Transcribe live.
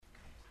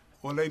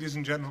Well, ladies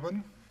and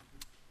gentlemen,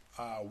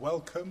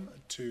 welcome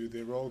to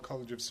the Royal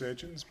College of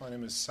Surgeons. My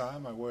name is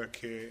Sam. I work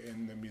here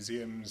in the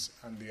museums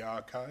and the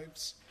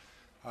archives.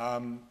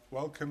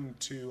 Welcome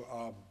to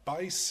our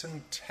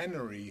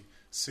bicentenary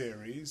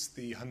series.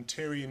 The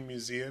Hunterian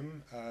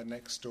Museum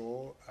next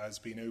door has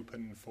been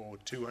open for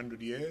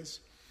 200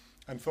 years.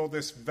 And for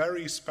this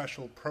very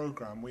special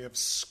program, we have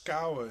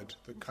scoured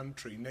the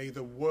country, nay,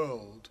 the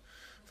world,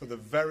 for the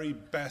very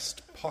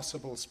best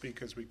possible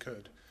speakers we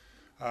could.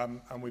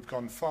 And we've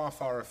gone far,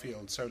 far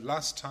afield. So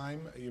last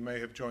time, you may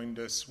have joined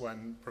us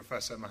when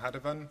Professor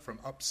Mahadevan from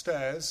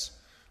upstairs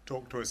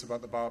talked to us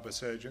about the barber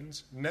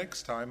surgeons.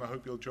 Next time, I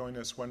hope you'll join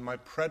us when my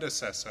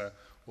predecessor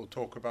will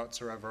talk about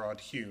Sir Everard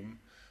Hume.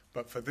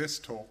 But for this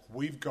talk,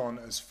 we've gone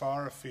as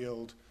far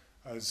afield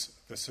as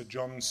the Sir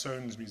John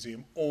Soanes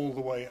Museum, all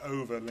the way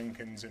over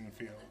Lincoln's Inn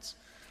Fields.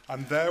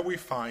 And there we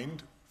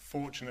find,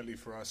 fortunately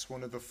for us,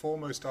 one of the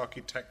foremost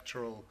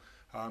architectural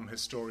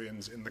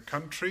historians in the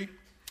country.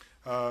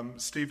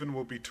 Stephen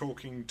will be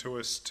talking to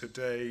us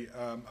today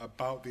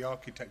about the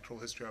architectural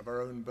history of our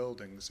own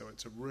buildings, so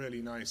it's a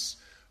really nice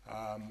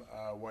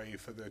way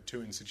for the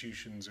two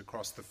institutions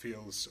across the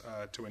fields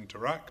to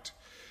interact.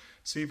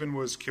 Stephen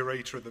was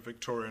curator at the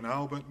Victoria and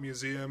Albert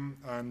Museum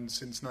and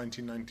since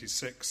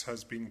 1996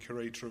 has been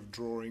curator of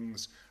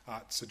drawings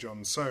at Sir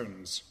John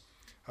Soanes.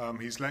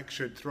 He's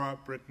lectured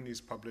throughout Britain,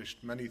 he's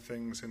published many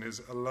things in his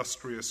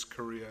illustrious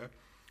career,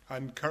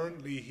 and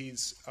currently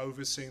he's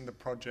overseeing the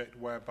project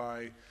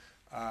whereby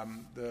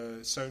the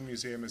Soane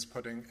Museum is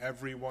putting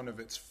every one of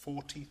its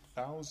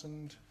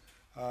 40,000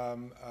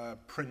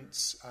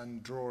 prints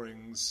and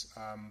drawings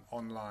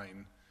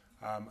online,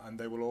 and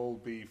they will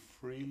all be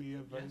freely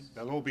available. Yes.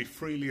 They'll all be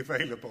freely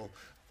available.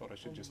 I thought I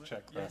should just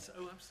check that. Yes,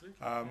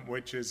 absolutely.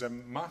 Which is a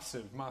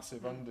massive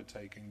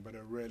undertaking, but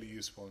a really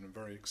useful and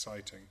very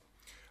exciting.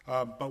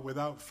 But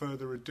without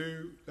further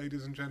ado,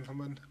 ladies and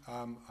gentlemen,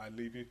 I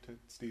leave you to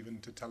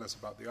Stephen to tell us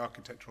about the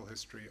architectural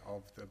history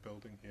of the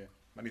building here.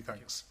 Many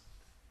thanks.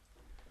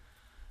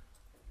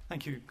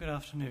 Thank you. Good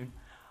afternoon.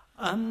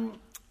 I'm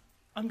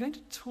going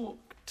to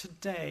talk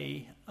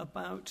today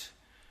about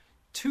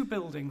two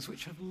buildings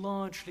which have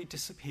largely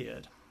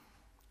disappeared.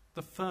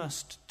 The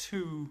first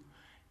two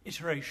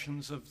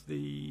iterations of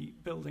the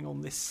building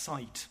on this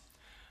site.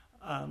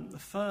 The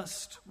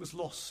first was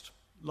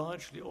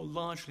largely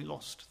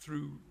lost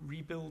through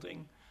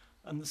rebuilding,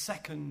 and the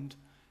second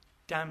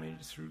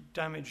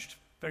damaged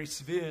very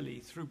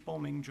severely through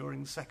bombing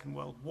during the Second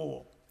World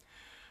War.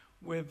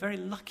 We're very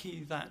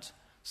lucky that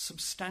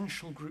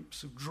substantial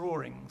groups of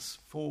drawings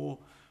for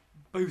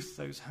both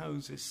those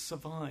houses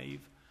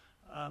survive,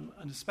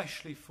 and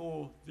especially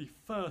for the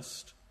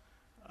first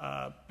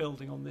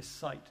building on this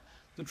site.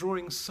 The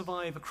drawings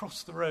survive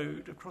across the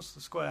road, across the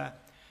square,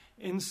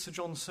 in Sir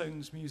John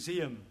Soanes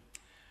Museum,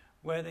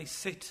 where they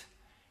sit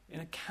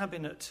in a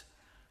cabinet,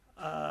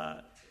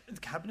 the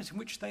cabinet in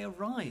which they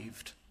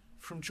arrived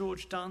from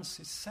George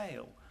Dance's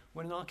sale.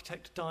 When an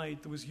architect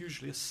died, there was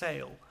usually a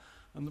sale,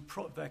 and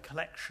their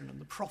collection,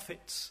 and the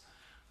profits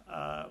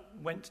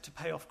went to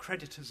pay off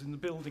creditors in the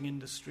building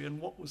industry,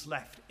 and what was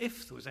left,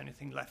 if there was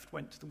anything left,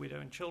 went to the widow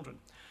and children.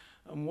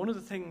 And one of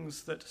the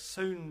things that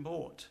Soane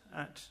bought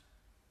at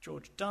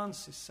George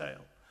Dance's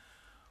sale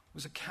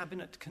was a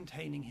cabinet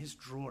containing his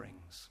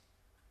drawings.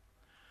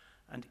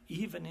 And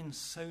even in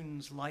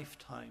Soane's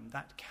lifetime,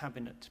 that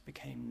cabinet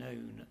became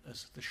known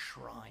as the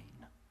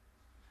Shrine.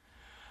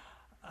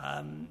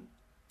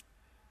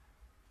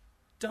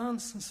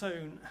 Dance and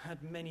Soane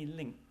had many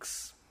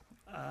links,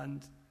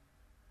 and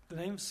the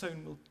name of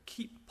Soane will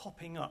keep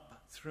popping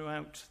up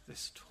throughout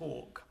this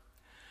talk.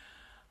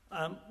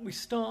 We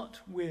start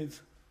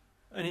with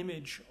an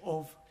image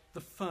of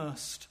the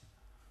first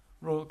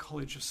Royal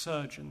College of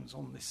Surgeons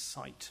on this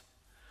site.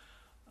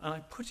 And I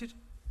put it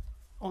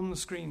on the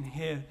screen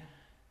here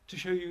to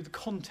show you the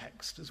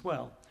context as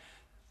well.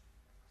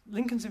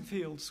 Lincoln's Inn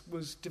Fields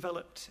was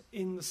developed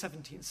in the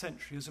 17th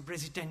century as a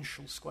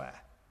residential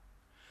square.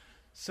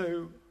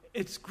 So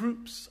it's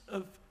groups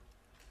of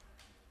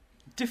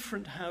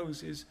different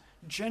houses,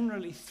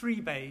 generally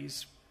 3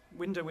 bays,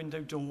 window,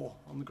 door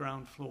on the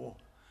ground floor,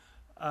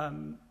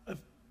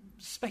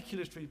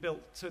 speculatively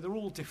built, so they're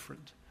all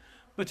different.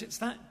 But it's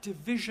that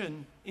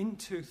division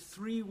into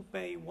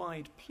 3-bay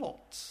wide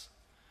plots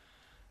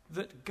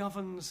that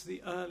governs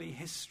the early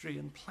history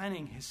and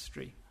planning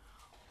history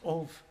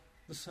of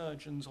the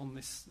surgeons on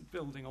this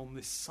building, on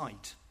this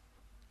site.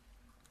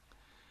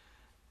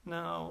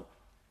 Now,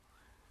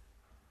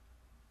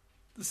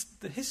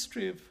 the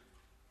history of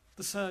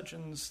the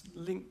surgeons'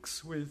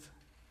 links with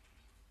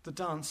the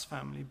Dance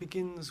family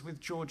begins with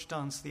George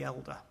Dance the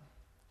Elder.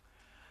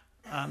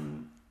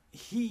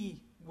 He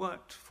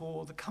worked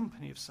for the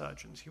Company of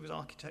Surgeons. He was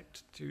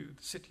architect to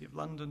the City of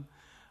London,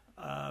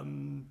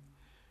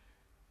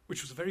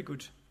 which was a very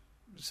good,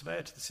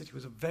 surveyor to the city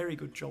was a very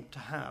good job to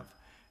have.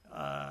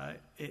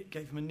 It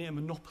gave him a near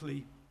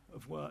monopoly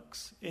of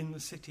works in the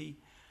city,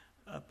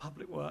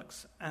 public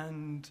works,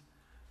 and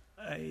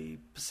a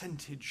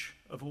percentage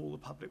of all the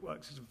public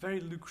works. It was a very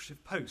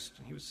lucrative post,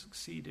 and he was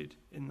succeeded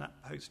in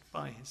that post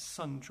by his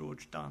son,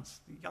 George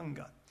Dance the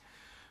Younger.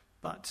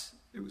 But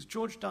it was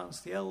George Dance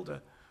the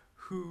Elder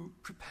who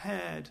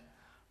prepared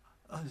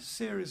a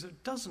series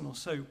of dozen or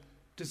so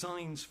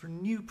designs for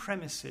new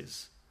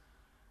premises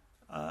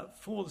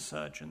for the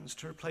surgeons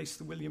to replace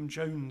the William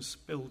Jones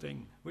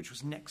building, which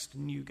was next to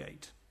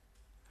Newgate.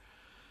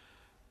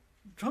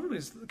 The trouble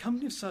is that the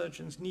Company of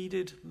Surgeons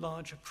needed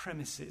larger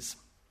premises,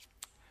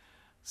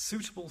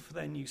 suitable for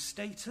their new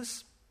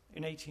status.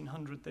 In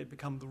 1800, they'd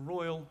become the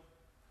Royal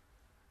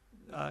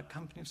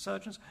Company of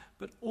Surgeons,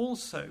 but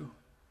also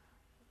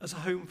as a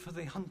home for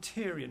the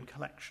Hunterian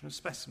collection of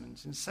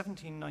specimens. In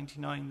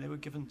 1799, they were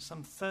given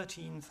some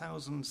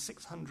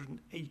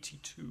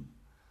 13,682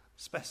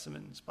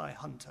 specimens by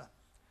Hunter.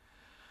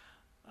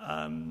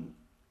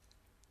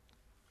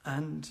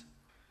 And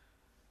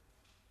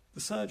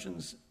the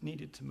surgeons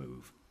needed to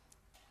move.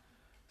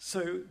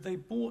 So they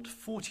bought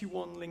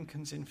 41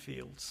 Lincoln's Inn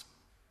Fields,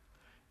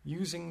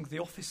 using the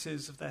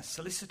offices of their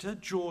solicitor,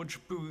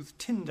 George Booth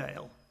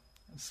Tyndale,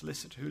 a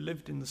solicitor who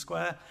lived in the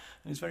square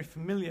and is very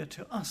familiar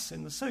to us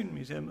in the Soane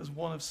Museum as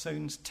one of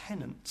Soane's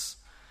tenants.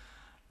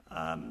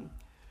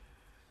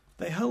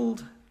 They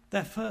held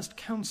their first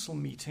council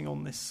meeting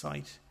on this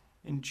site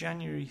in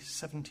January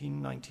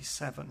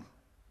 1797.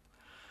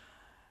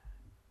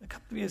 A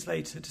couple of years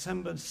later,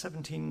 December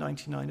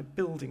 1799, a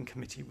building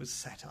committee was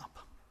set up.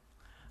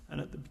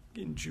 And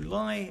in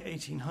July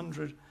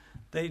 1800,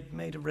 they'd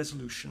made a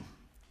resolution.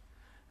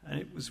 And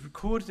it was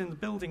recorded in the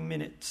building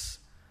minutes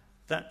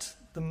that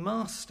the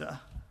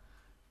master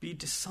be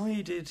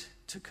decided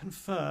to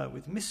confer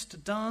with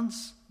Mr.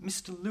 Dance,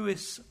 Mr.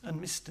 Lewis,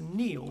 and Mr.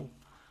 Neal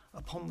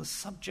upon the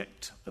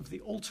subject of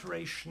the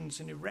alterations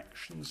and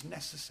erections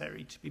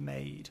necessary to be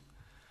made,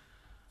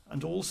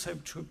 and also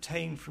to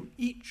obtain from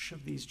each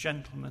of these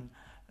gentlemen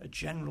a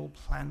general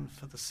plan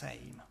for the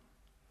same.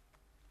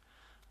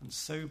 And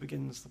so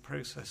begins the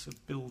process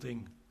of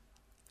building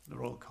the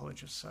Royal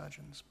College of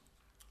Surgeons.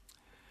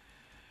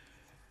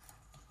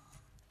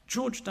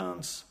 George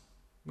Dance,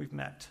 we've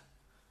met.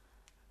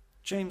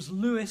 James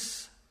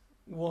Lewis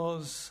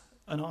was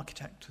an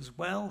architect as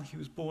well. He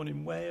was born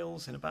in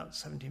Wales in about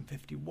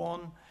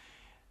 1751,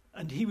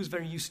 and he was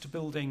very used to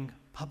building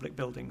public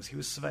buildings. He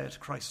was surveyor to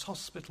Christ's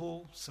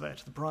Hospital, surveyor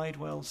to the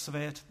Bridewell,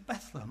 surveyor to the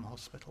Bethlehem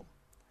Hospital.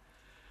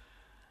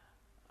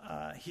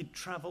 He'd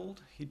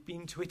travelled, he'd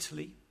been to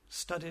Italy,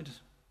 studied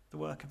the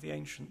work of the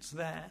ancients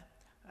there,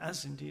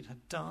 as indeed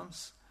had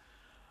Dance.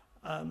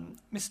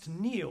 Mr.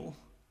 Neal,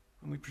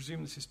 and we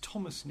presume this is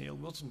Thomas Neal,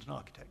 wasn't an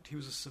architect, he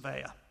was a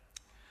surveyor.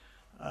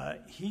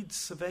 He'd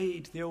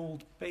surveyed the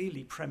old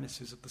Bailey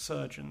premises of the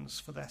surgeons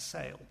for their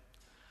sale.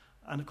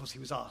 And of course he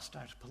was asked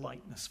out of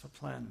politeness for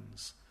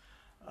plans.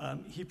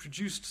 He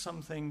produced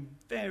something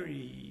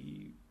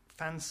very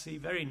fancy,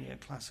 very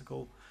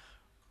neoclassical,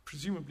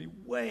 presumably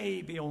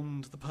way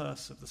beyond the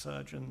purse of the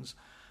surgeons,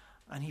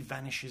 and he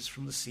vanishes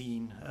from the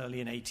scene early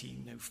in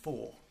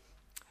 1804.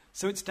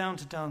 So it's down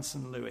to Dance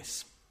and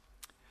Lewis.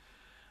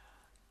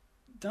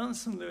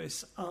 Dance and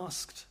Lewis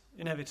asked,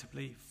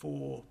 inevitably,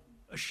 for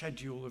a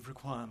schedule of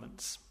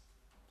requirements.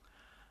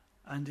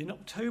 And in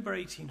October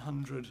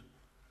 1800,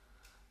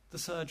 the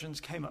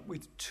surgeons came up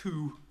with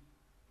two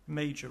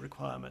major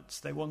requirements.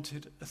 They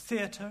wanted a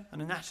theatre,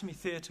 an anatomy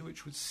theatre,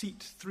 which would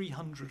seat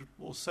 300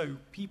 or so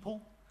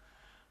people,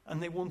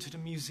 and they wanted a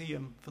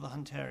museum for the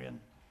Hunterian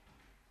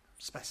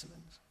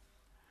specimens.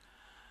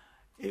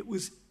 It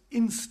was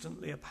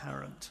instantly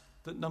apparent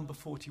that number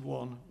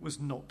 41 was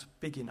not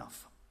big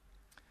enough.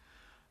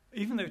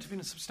 Even though it had been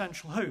a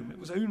substantial home, it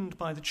was owned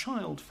by the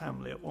Child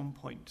family at one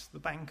point, the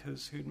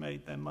bankers who'd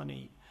made their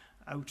money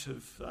out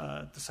of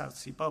the South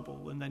Sea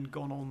bubble and then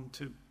gone on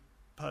to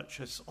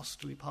purchase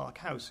Osterley Park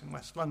House in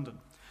West London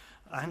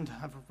and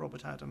have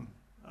Robert Adam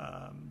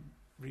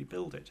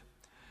rebuild it.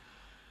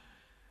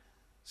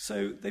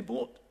 So they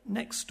bought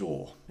next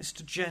door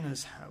Mr.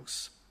 Jenner's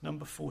house,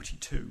 number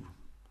 42.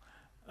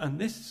 And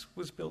this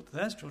was built,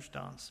 there's George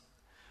Dance,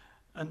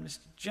 and Mr.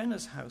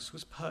 Jenner's house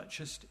was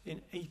purchased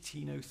in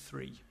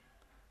 1803.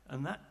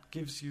 And that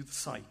gives you the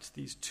site,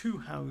 these two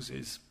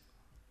houses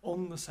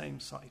on the same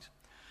site.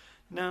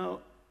 Now,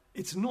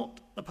 it's not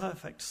a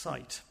perfect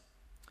site.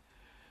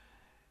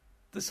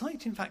 The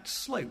site, in fact,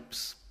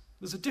 slopes.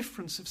 There's a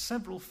difference of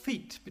several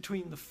feet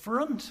between the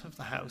front of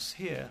the house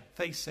here,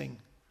 facing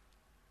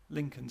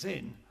Lincoln's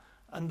Inn,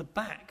 and the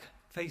back,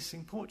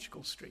 facing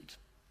Portugal Street.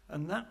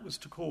 And that was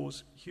to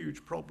cause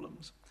huge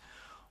problems.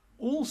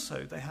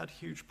 Also, they had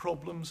huge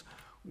problems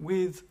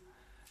with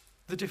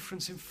the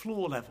difference in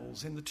floor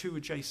levels in the two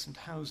adjacent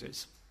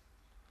houses.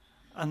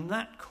 And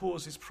that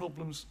causes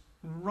problems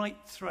right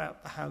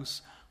throughout the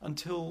house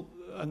until,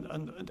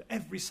 and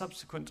every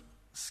subsequent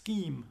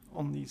scheme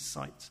on these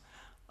sites,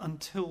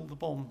 until the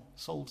bomb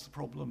solves the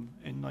problem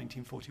in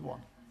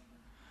 1941.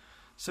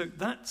 So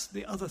that's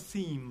the other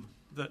theme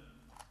that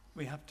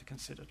we have to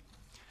consider.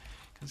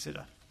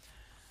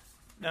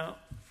 Now,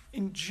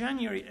 in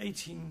January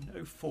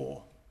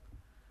 1804,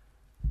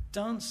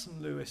 Dance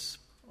and Lewis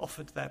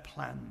offered their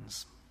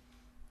plans.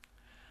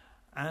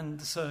 And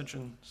the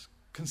surgeons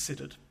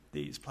considered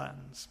these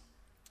plans.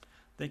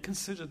 They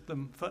considered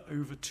them for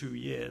over 2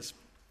 years.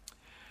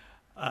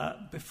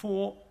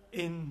 Before,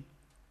 in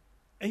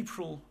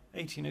April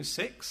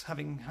 1806,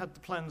 having had the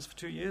plans for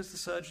 2 years, the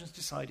surgeons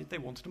decided they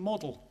wanted a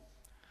model.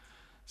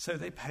 So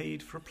they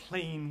paid for a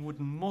plain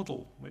wooden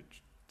model,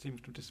 which seems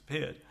to have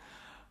disappeared.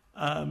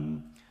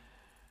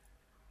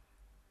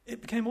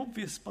 It became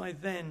obvious by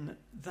then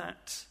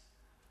that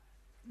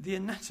the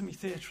anatomy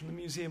theatre and the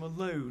museum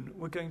alone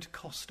were going to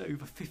cost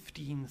over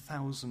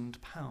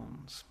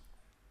 £15,000.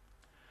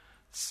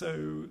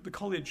 So the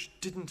college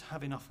didn't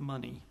have enough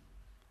money.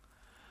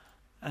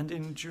 And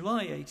in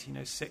July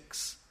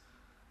 1806,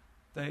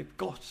 they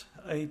got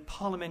a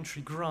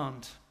parliamentary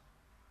grant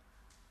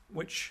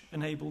which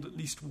enabled at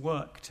least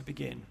work to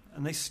begin.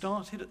 And they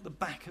started at the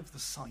back of the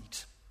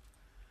site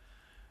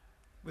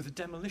with a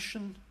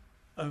demolition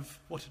of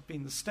what had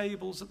been the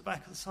stables at the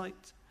back of the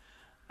site.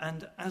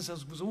 And as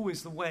was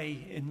always the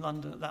way in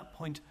London at that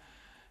point,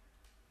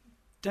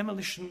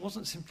 demolition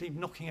wasn't simply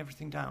knocking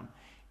everything down.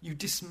 You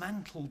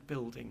dismantled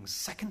buildings.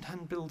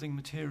 Second-hand building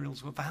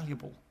materials were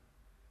valuable.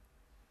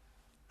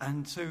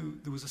 And so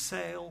there was a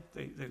sale,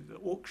 the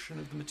auction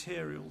of the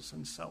materials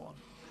and so on.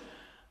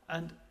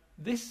 And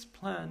this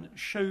plan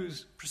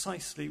shows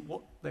precisely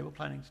what they were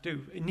planning to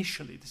do.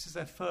 Initially, this is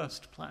their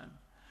first plan.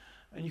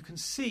 And you can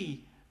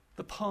see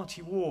the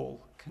party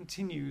wall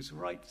continues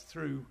right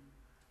through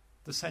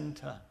the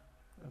centre.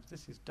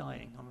 This is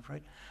dying, I'm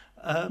afraid.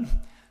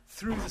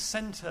 Through the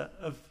centre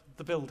of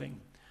the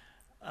building.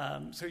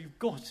 So you've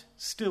got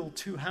still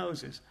 2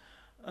 houses.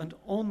 And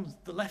on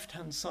the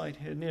left-hand side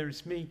here,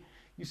 nearest me,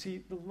 you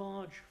see the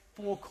large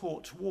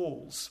forecourt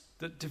walls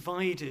that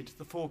divided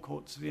the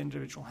forecourts of the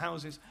individual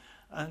houses.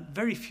 And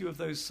very few of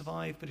those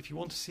survive, but if you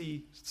want to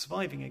see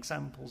surviving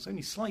examples,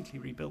 only slightly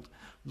rebuilt,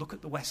 look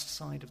at the west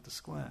side of the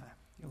square.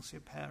 You'll see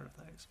a pair of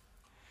those.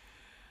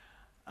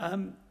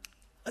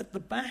 At the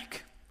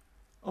back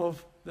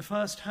of the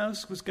first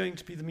house was going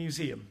to be the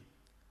museum,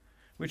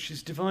 which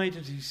is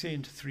divided, as you see,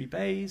 into 3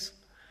 bays.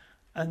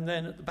 And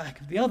then at the back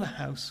of the other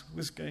house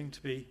was going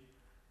to be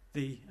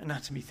the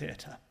anatomy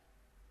theatre.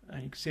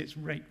 And you can see it's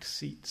raked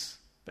seats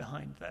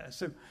behind there.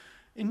 So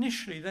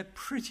initially, they're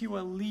pretty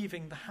well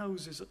leaving the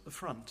houses at the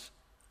front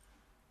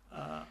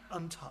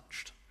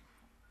untouched.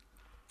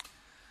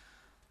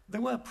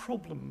 There were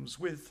problems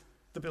with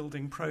the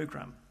building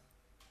programme.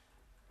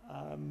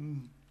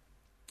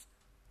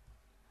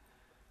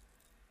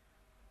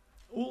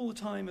 All the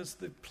time as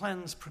the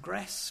plans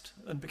progressed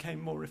and became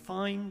more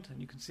refined,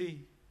 and you can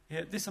see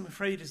here, this I'm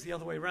afraid is the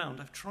other way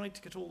around. I've tried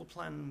to get all the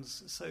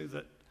plans so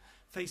that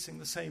facing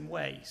the same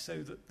way,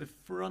 so that the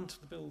front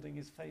of the building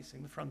is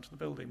facing the front of the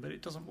building, but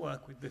it doesn't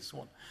work with this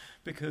one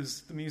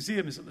because the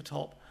museum is at the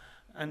top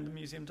and the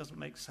museum doesn't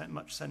make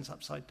much sense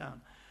upside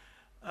down.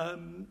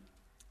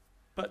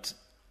 But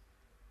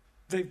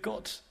they've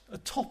got a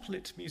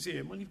top-lit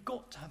museum. Well, you've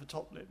got to have a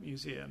top-lit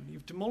museum.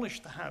 You've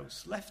demolished the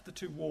house, left the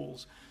 2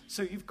 walls,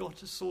 so you've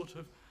got a sort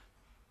of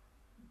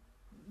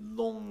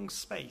long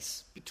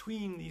space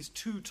between these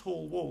 2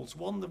 tall walls,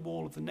 one the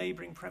wall of the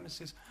neighbouring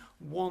premises,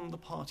 one the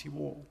party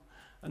wall.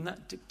 And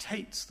that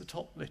dictates the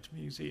top-lit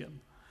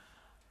museum.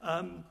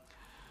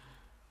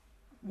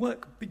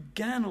 Work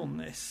began on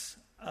this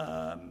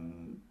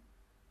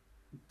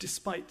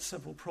despite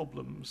several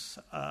problems.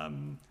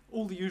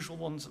 All the usual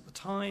ones at the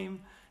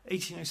time.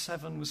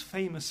 1807 was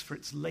famous for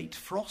its late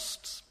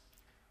frosts,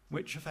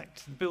 which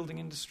affected the building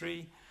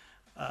industry.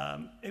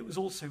 It was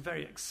also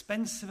very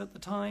expensive at the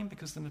time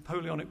because the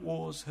Napoleonic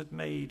Wars had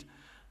made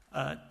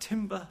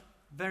timber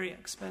very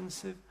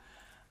expensive.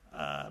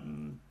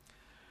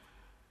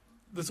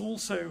 There's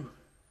also,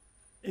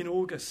 in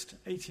August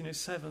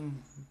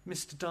 1807,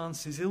 Mr.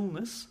 Dance's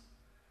illness.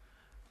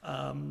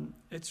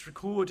 It's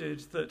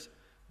recorded that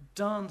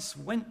Dance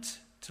went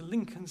to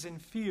Lincoln's Inn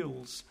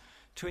Fields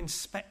to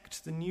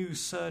inspect the new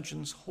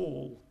surgeon's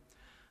hall,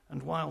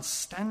 and while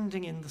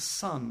standing in the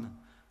sun,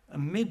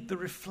 amid the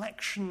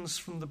reflections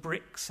from the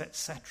bricks,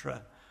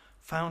 etc.,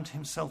 found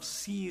himself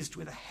seized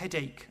with a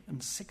headache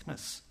and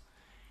sickness.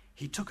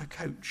 He took a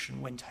coach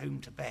and went home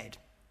to bed.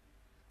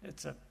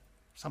 It's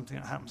something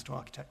that happens to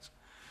architects.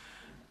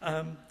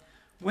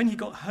 When he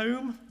got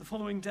home the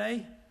following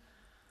day,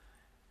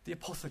 the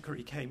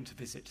apothecary came to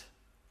visit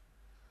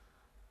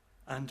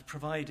and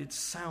provided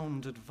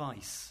sound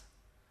advice.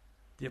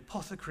 The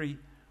apothecary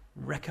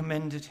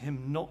recommended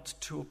him not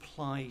to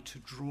apply to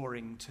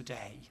drawing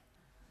today.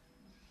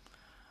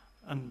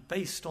 And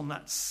based on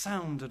that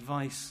sound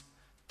advice,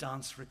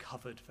 Dance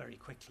recovered very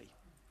quickly.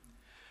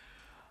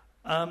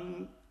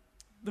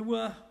 There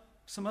were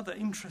some other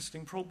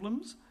interesting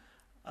problems.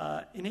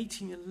 In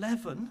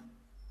 1811,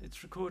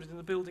 it's recorded in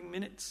the building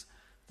minutes,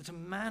 that a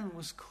man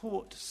was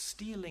caught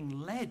stealing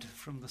lead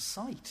from the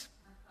site.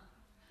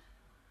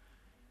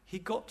 He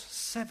got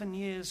 7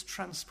 years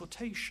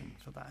transportation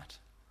for that.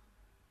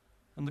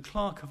 And the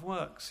clerk of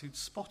works who'd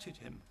spotted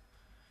him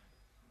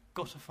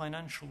got a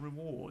financial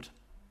reward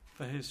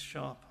for his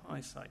sharp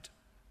eyesight.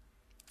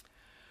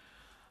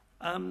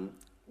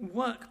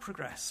 work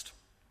progressed.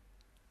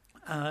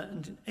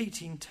 And in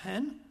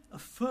 1810, a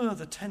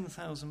further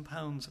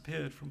 £10,000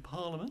 appeared from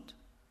Parliament,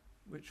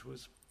 which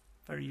was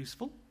very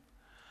useful.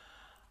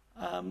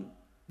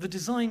 The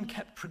design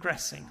kept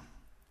progressing.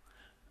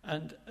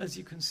 And as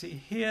you can see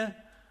here,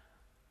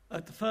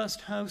 at the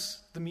first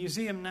house, the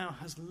museum now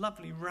has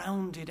lovely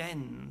rounded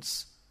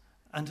ends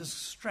and has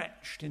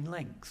stretched in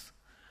length.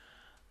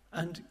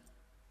 And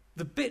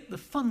the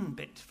fun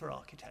bit for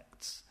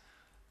architects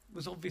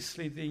was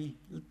obviously the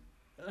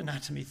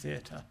anatomy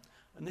theatre.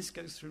 And this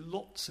goes through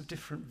lots of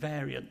different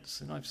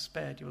variants, and I've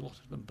spared you a lot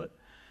of them, but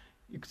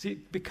you can see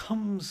it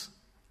becomes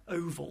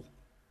oval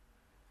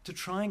to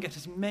try and get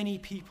as many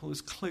people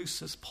as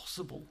close as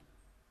possible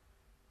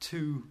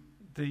to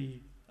the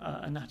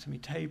anatomy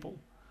table.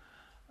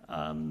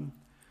 And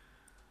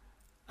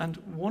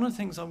one of the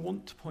things I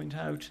want to point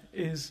out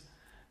is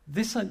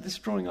this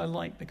drawing I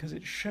like because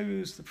it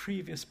shows the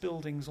previous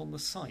buildings on the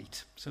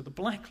site. So the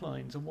black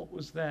lines are what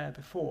was there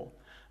before.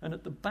 And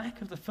at the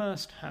back of the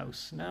first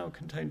house, now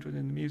contained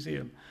within the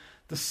museum,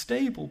 the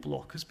stable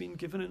block has been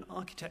given an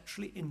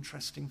architecturally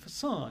interesting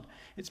facade.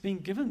 It's been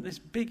given this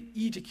big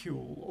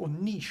edicule or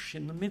niche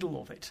in the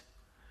middle of it.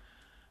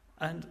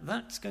 And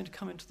that's going to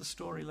come into the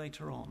story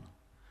later on.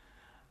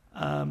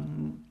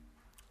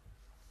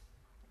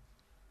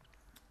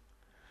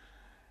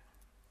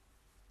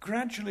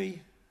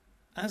 Gradually,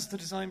 as the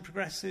design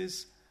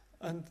progresses,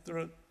 and there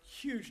are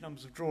huge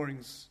numbers of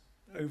drawings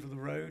over the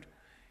road,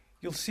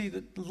 you'll see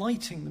that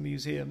lighting the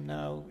museum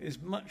now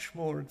is much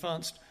more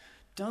advanced.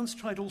 Dance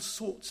tried all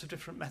sorts of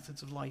different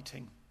methods of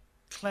lighting.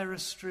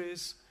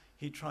 Clerestories,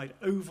 he tried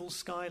oval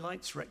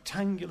skylights,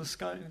 rectangular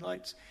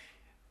skylights.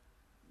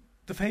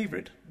 The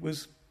favourite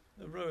was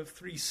a row of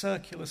 3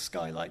 circular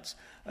skylights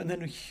and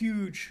then a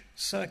huge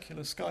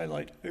circular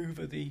skylight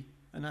over the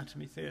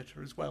anatomy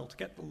theatre as well to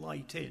get the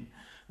light in.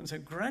 And so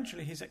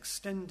gradually he's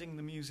extending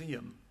the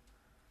museum,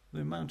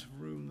 the amount of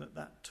room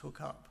that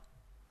took up.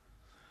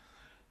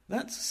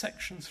 That's a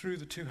section through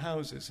the 2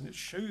 houses, and it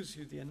shows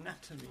you the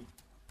anatomy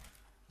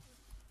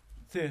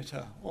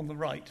theatre on the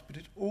right, but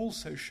it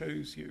also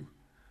shows you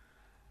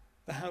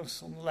the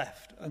house on the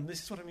left. And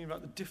this is what I mean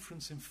about the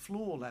difference in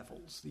floor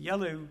levels. The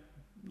yellow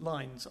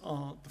lines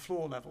are the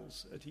floor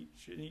levels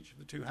in each of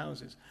the 2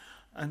 houses,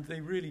 and they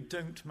really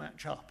don't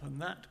match up,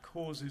 and that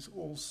causes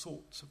all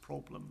sorts of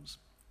problems.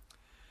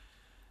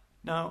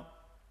 Now,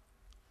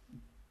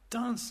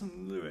 Dance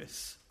and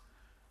Lewis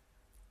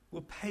were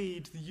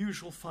paid the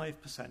usual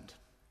 5%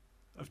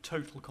 of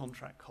total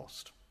contract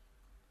cost.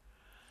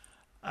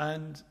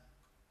 And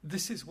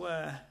this is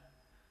where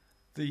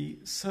the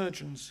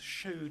surgeons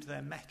showed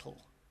their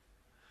mettle,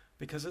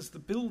 because as the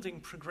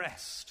building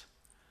progressed,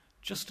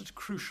 just at a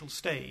crucial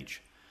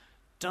stage,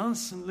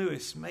 Dance and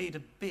Lewis made a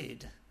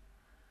bid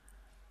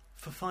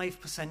for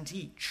 5%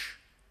 each,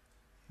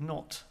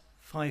 not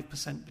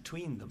 5%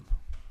 between them.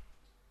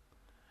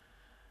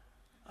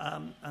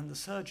 And the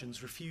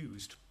surgeons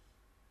refused,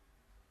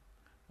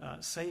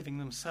 saving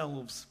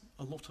themselves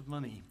a lot of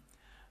money.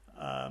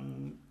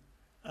 And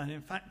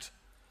in fact,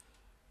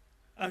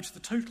 out of the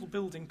total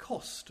building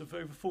cost of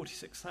over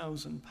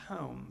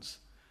 £46,000,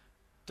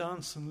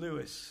 Dance and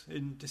Lewis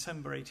in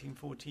December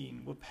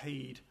 1814 were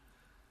paid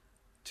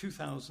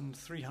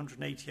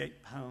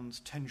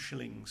 £2,388, 10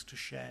 shillings to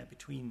share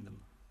between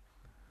them.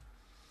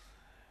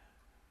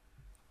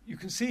 You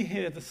can see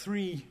here the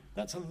 3,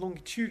 that's a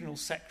longitudinal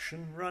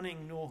section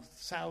running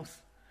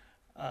north-south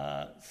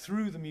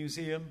through the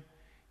museum.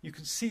 You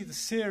can see the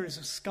series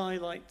of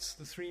skylights,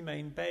 the 3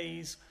 main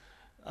bays,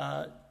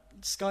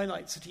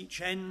 skylights at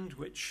each end,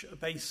 which are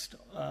based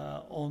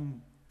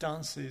on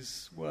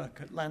Dance's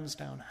work at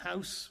Lansdowne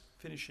House,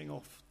 finishing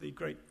off the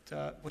great,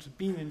 what had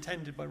been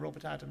intended by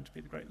Robert Adam to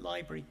be the great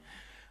library,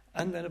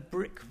 and then a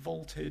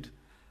brick-vaulted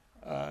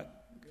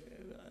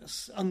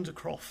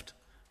undercroft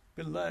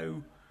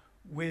below,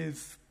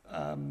 with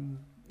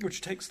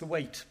which takes the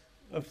weight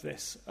of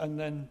this, and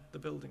then the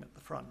building at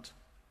the front.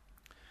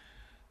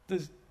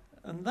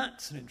 And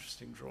that's an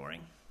interesting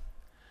drawing.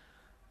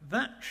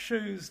 That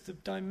shows the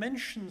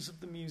dimensions of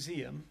the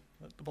museum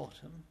at the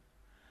bottom,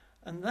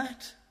 and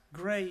that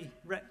grey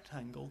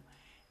rectangle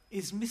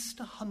is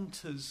Mr.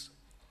 Hunter's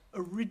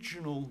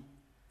original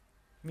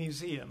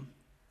museum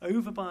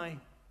over by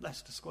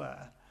Leicester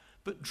Square,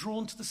 but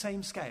drawn to the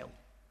same scale.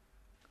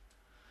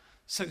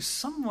 So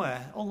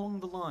somewhere along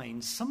the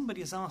line, somebody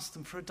has asked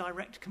them for a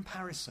direct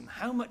comparison.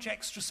 How much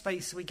extra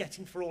space are we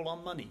getting for all our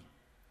money?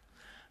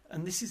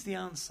 And this is the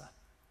answer.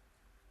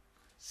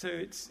 So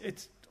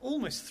it's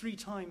almost 3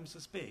 times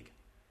as big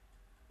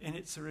in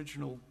its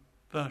original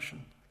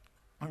version,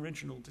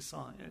 original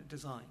design.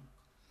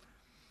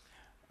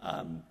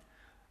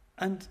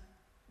 And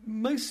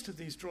most of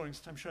these drawings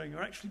that I'm showing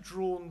are actually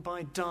drawn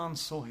by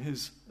Dance or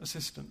his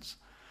assistants.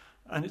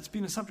 And it's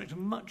been a subject of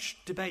much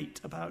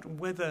debate about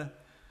whether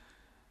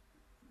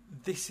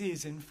this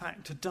is, in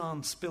fact, a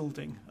Dance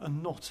building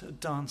and not a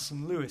Dance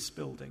and Lewis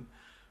building.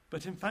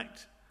 But in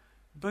fact,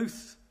 2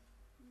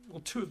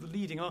 of the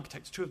leading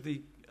architects, 2 of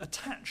the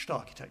attached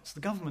architects, the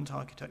government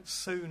architects,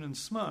 Soane and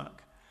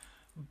Smirke,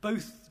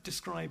 both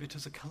describe it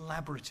as a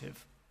collaborative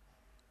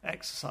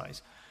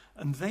exercise,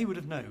 and they would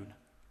have known.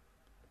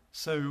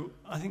 So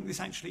I think this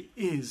actually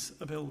is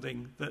a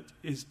building that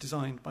is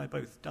designed by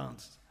both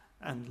Dance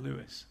and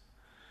Lewis.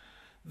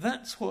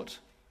 That's what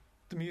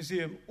the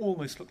museum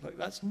almost looked like.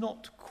 That's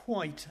not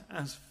quite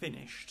as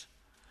finished.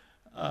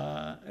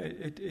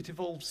 It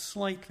evolved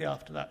slightly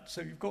after that.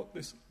 So you've got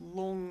this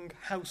long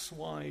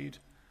house-wide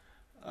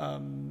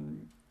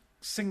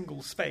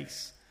single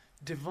space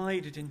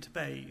divided into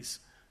bays,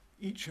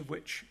 each of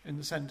which in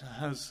the centre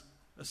has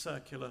a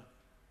circular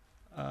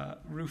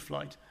roof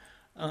light.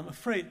 I'm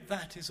afraid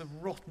that is a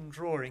rotten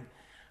drawing.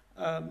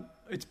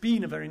 It's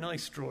been a very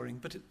nice drawing,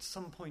 but at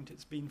some point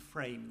it's been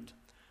framed.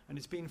 And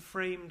it's been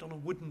framed on a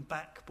wooden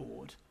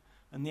backboard,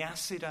 and the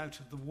acid out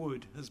of the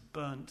wood has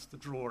burnt the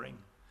drawing.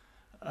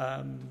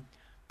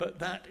 But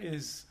that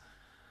is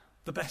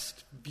the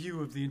best view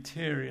of the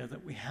interior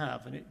that we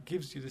have, and it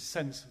gives you the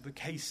sense of the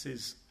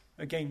cases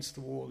against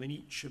the wall in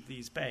each of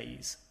these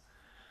bays.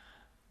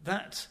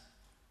 That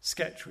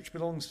sketch, which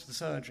belongs to the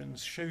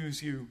surgeons,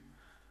 shows you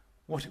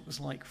what it was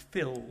like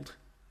filled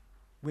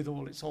with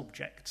all its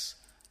objects,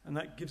 and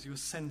that gives you a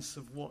sense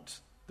of what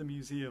the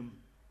museum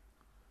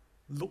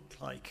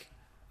looked like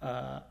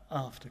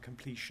after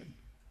completion.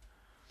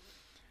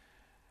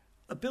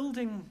 A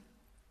building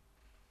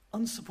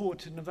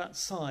unsupported and of that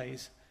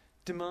size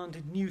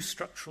demanded new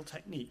structural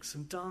techniques,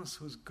 and Dance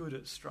was good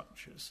at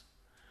structures.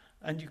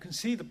 And you can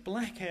see the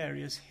black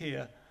areas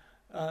here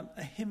are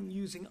him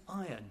using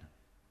iron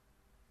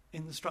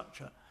in the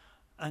structure.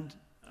 And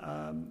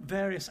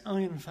various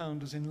iron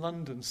founders in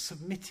London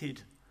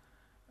submitted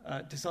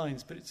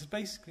designs, but it's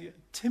basically a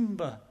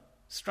timber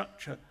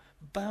structure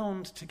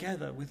bound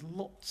together with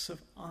lots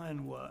of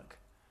ironwork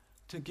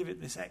to give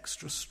it this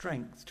extra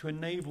strength, to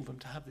enable them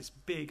to have this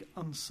big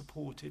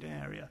unsupported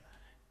area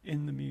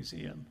in the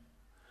museum.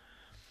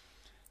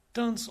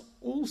 Dance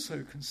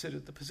also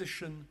considered the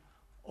position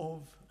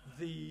of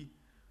the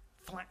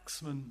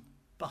Flaxman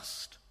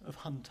bust of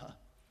Hunter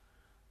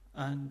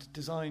and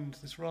designed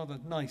this rather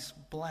nice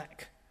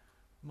black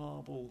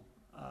marble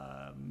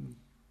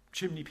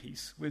chimney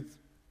piece with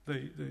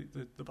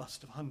the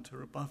bust of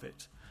Hunter above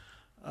it,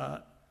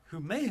 who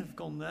may have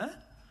gone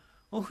there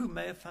or who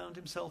may have found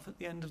himself at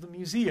the end of the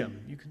museum.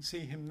 You can see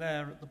him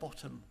there at the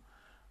bottom,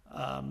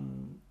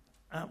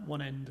 at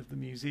one end of the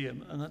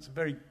museum, and that's a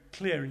very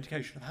clear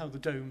indication of how the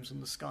domes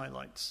and the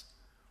skylights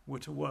were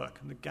to work,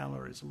 and the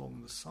galleries along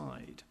the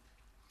side.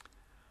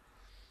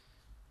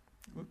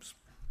 Whoops.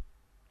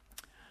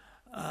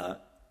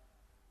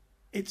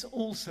 It's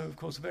also, of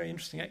course, a very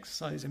interesting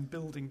exercise in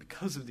building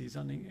because of these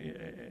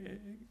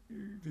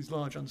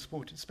large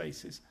unsupported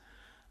spaces.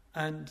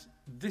 And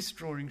this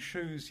drawing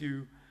shows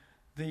you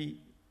the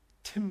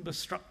timber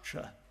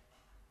structure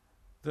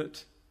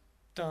that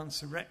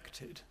Dance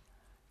erected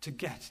to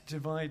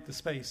divide the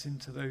space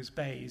into those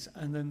bays,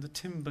 and then the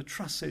timber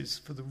trusses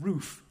for the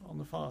roof on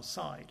the far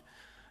side.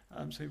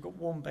 So you've got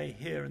one bay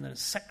here and then a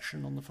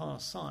section on the far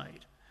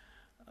side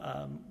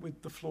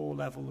with the floor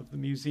level of the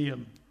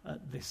museum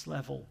at this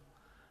level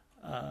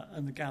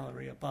and the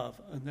gallery above,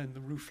 and then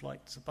the roof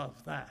lights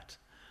above that.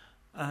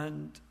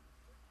 And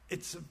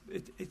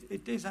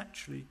it is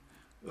actually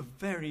a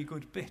very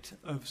good bit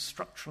of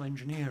structural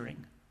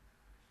engineering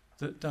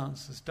that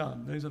Dance has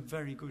done. Those are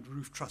very good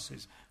roof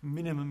trusses,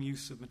 minimum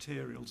use of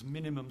materials,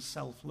 minimum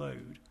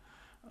self-load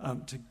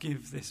to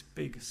give this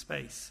big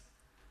space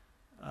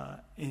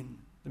in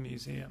the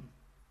museum.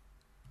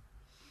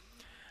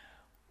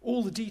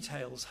 All the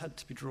details had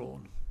to be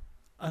drawn,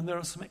 and there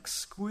are some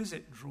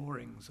exquisite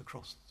drawings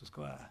across the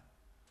square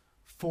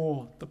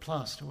for the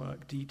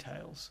plasterwork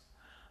details,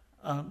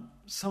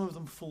 some of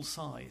them full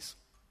size.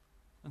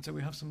 And so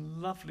we have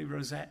some lovely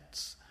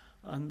rosettes,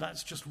 and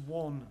that's just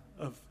one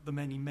of the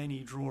many,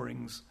 many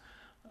drawings,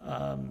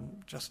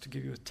 just to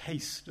give you a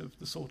taste of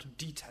the sort of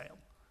detail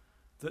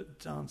that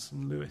Dance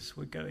and Lewis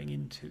were going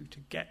into to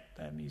get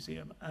their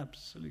museum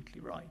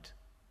absolutely right.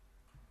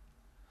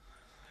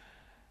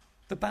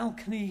 The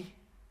balcony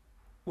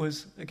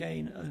was,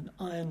 again, an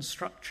iron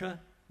structure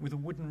with a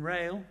wooden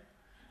rail.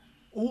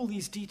 All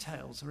these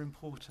details are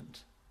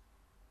important,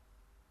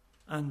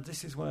 and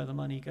this is where the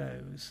money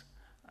goes.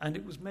 And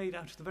it was made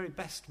out of the very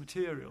best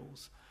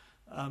materials.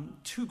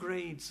 2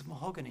 grades of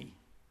mahogany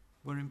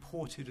were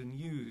imported and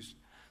used.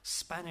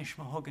 Spanish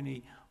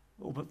mahogany,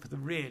 but for the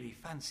really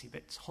fancy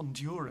bits,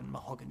 Honduran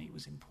mahogany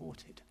was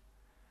imported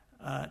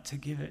to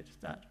give it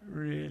that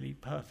really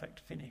perfect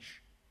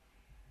finish.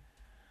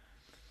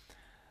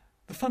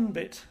 The fun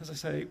bit, as I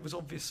say, was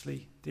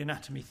obviously the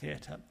Anatomy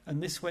Theatre,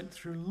 and this went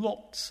through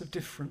lots of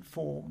different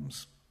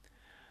forms.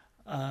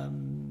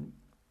 Very,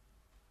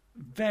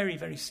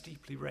 very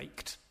steeply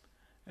raked.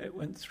 It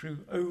went through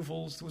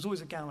ovals. There was always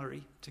a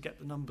gallery to get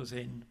the numbers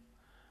in.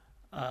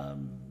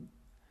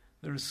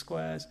 There are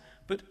squares.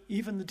 But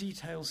even the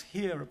details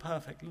here are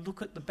perfect.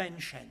 Look at the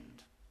bench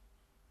end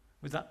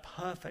with that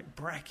perfect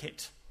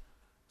bracket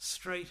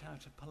straight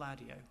out of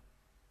Palladio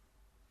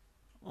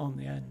on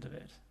the end of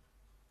it.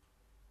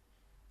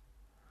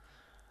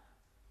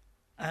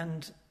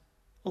 And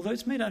although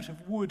it's made out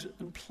of wood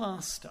and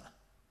plaster,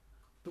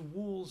 the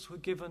walls were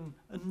given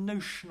a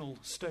notional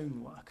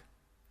stonework.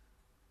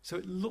 So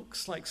it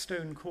looks like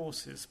stone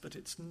courses, but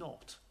it's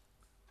not.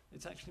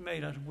 It's actually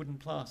made out of wood and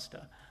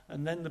plaster.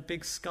 And then the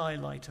big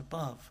skylight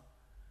above.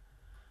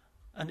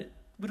 And it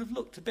would have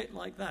looked a bit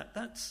like that.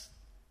 That's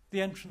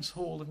the entrance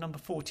hall of number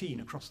 14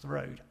 across the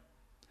road.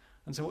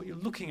 And so what you're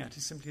looking at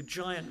is simply a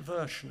giant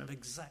version of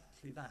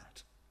exactly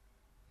that.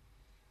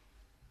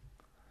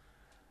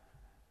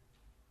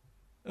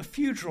 A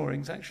few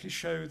drawings actually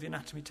show the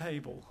anatomy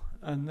table,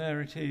 and there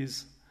it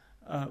is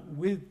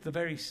with the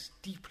very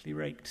steeply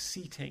raked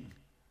seating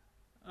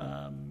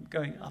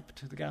going up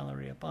to the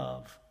gallery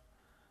above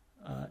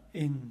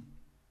in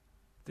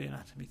the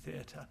anatomy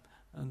theatre.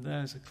 And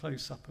there's a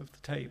close-up of the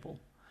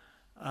table.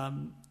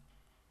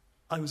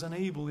 I was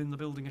unable in the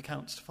building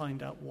accounts to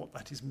find out what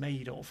that is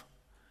made of,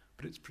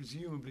 but it's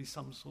presumably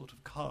some sort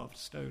of carved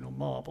stone or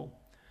marble.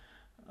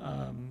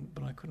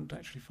 But I couldn't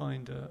actually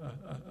find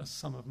a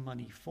sum of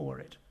money for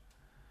it.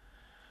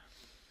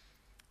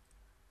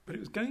 But it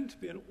was going to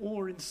be an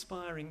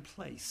awe-inspiring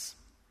place.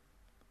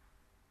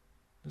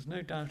 There's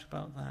no doubt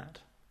about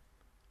that.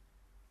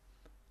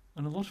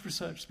 And a lot of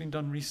research has been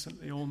done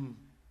recently on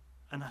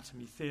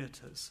anatomy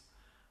theatres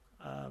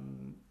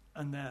and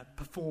their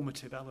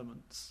performative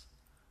elements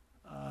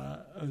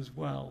as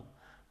well,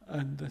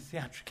 and the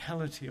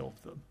theatricality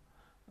of them.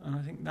 And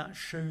I think that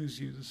shows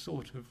you the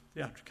sort of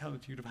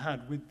theatricality you'd have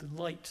had with the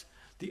light.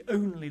 The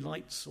only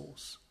light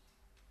source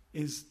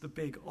is the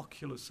big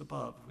oculus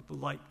above, with the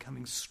light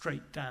coming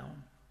straight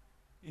down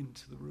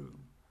into the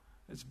room.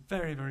 It's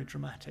very, very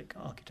dramatic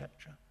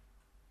architecture.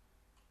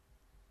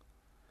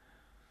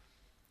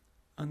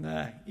 And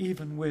there,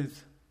 even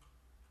with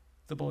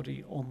the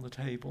body on the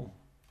table,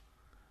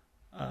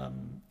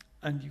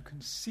 and you can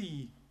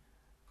see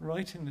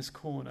right in this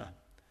corner,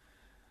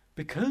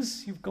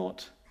 because you've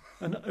got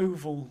an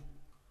oval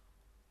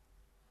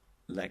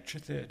lecture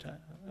theatre,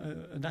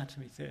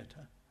 anatomy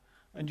theatre,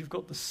 and you've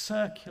got the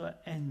circular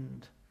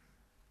end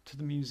to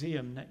the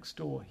museum next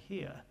door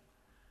here,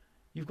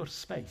 you've got a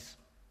space.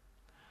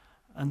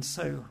 And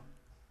so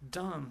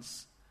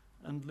Dance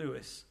and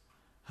Lewis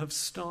have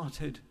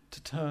started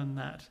to turn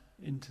that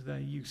into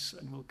their use,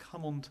 and we'll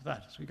come on to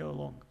that as we go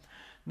along.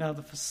 Now,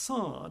 the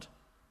facade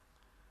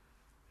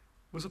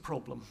was a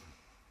problem.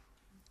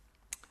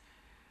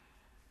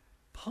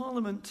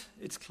 Parliament,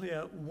 it's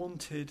clear,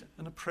 wanted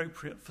an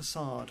appropriate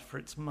facade for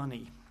its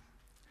money,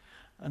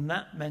 and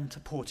that meant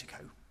a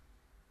portico.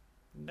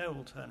 No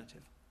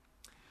alternative.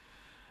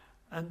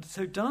 And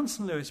so Dance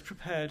and Lewis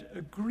prepared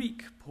a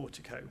Greek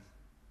portico.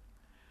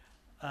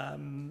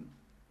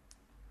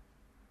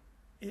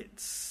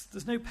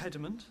 There's no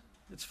pediment,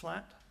 it's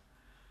flat,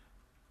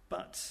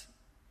 but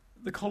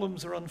the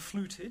columns are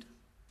unfluted,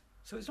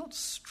 so it's not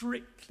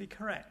strictly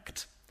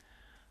correct.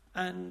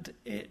 And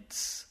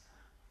it's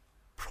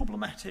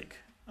problematic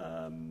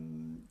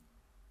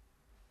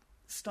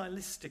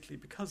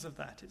stylistically because of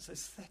that.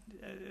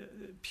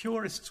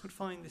 Purists would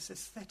find this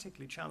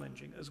aesthetically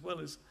challenging as well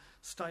as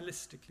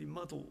stylistically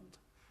muddled.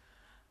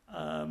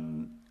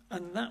 And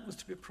that was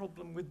to be a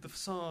problem with the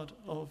facade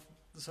of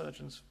the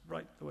surgeons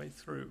right the way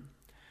through.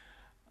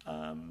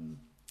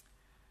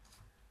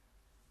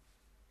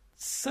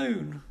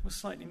 Soane was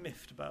slightly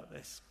miffed about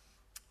this.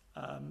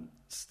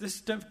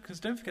 Because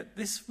don't forget,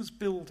 this was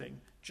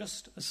building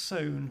just as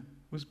Soane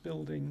was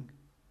building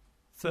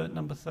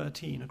number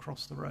 13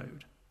 across the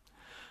road.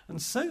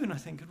 And Soane, I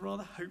think, had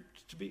rather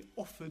hoped to be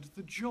offered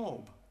the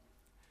job.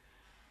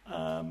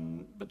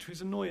 But to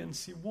his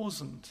annoyance, he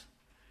wasn't,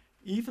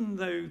 even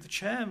though the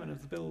chairman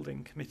of the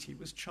building committee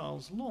was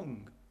Charles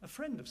Long, a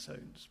friend of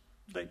Soane's.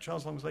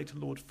 Charles Long was later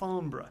Lord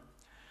Farnborough.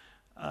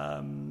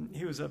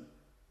 He was a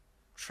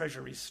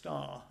Treasury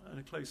star and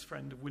a close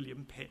friend of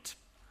William Pitt.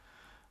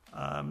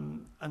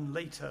 And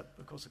later,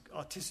 of course, an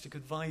artistic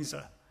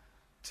advisor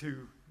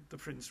to the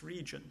Prince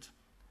Regent.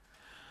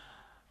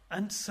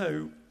 And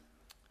so,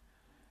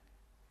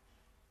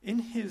 in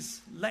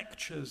his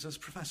lectures as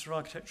Professor of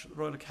Architecture at the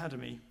Royal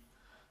Academy,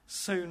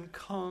 Soane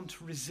can't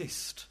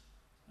resist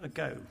a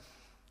go,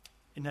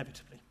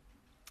 inevitably.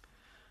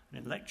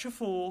 And in Lecture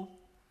 4,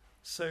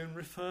 Soane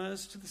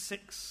refers to the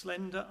 6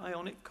 slender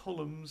Ionic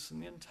columns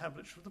and the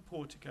entablature of the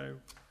portico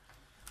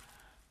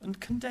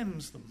and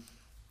condemns them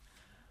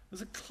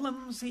as a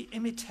clumsy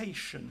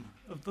imitation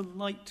of the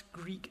light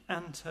Greek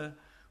anter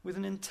with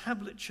an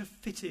entablature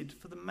fitted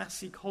for the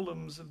massy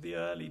columns of the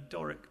early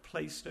Doric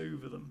placed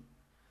over them.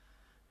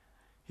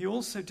 He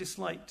also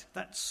disliked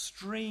that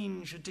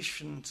strange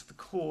addition to the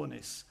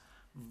cornice,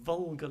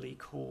 vulgarly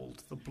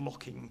called the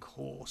blocking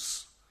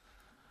course.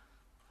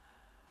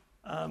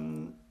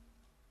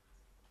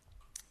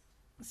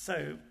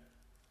 So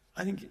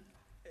I think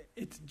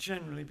it's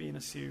generally been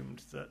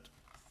assumed that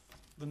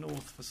the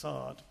north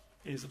facade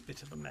is a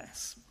bit of a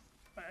mess,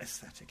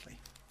 aesthetically.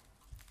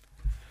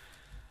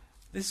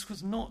 This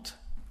was not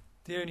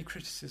the only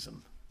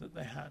criticism that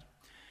they had.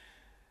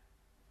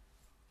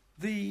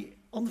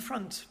 On the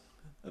front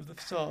of the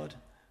facade,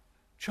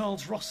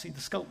 Charles Rossi,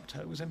 the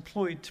sculptor, was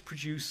employed to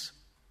produce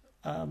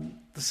the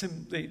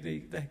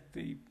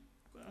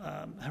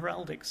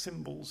heraldic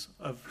symbols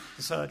of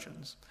the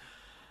surgeons.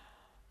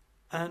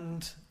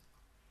 And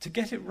to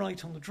get it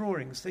right on the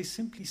drawings, they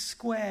simply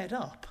squared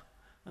up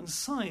and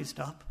sized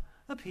up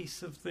a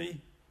piece of the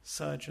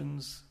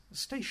surgeon's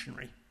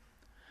stationery,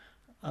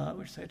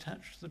 which they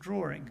attached to the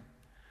drawing.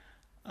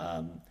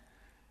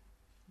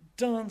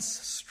 Dance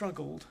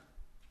struggled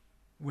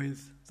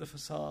with the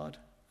facade,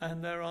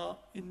 and there are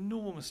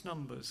enormous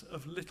numbers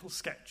of little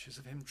sketches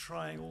of him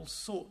trying all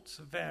sorts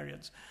of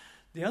variants.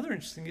 The other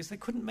interesting is they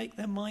couldn't make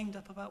their mind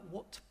up about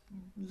what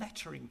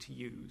lettering to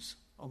use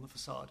on the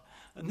facade.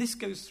 And this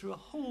goes through a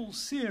whole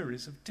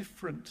series of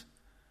different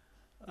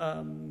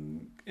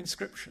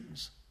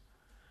inscriptions.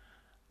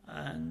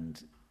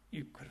 And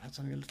you could have had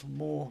something a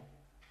little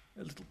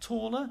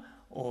taller,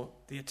 or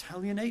the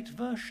Italianate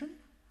version.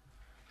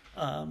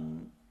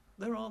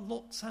 There are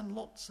lots and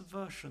lots of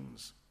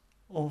versions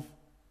of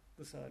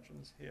the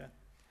surgeons here.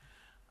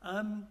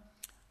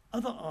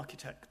 Other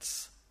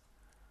architects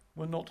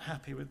were not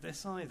happy with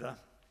this either.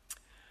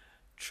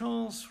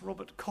 Charles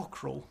Robert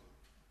Cockerell,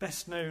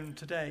 best known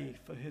today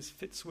for his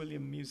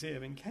Fitzwilliam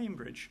Museum in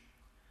Cambridge,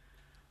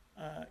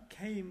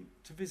 came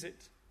to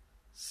visit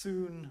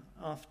soon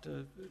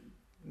after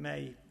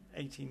May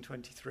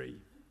 1823.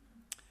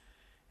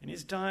 In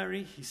his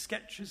diary, he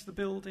sketches the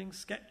building,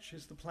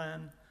 sketches the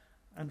plan,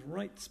 and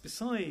writes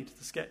beside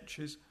the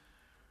sketches,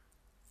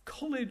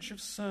 "College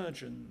of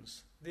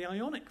Surgeons, the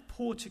Ionic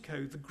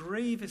portico, the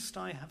gravest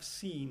I have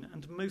seen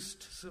and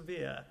most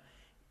severe,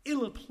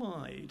 ill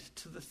applied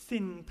to the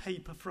thin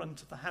paper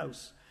front of the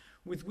house,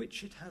 with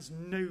which it has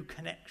no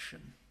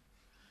connection,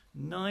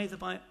 neither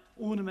by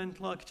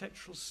ornamental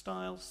architectural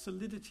style,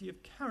 solidity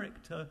of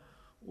character,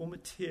 or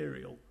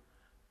material.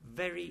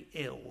 Very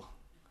ill."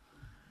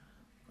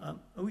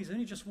 He's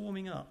only just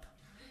warming up.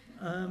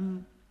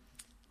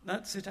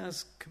 That's it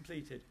as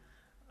completed.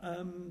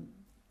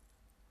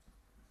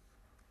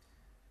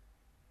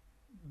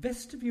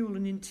 Vestibule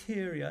and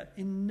interior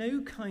in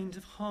no kind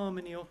of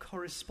harmony or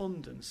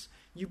correspondence.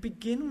 You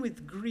begin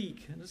with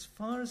Greek, and as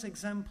far as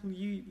example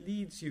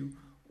leads you,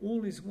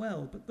 all is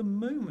well. But the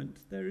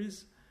moment there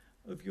is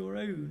of your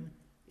own,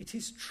 it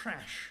is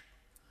trash.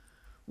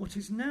 What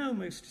is now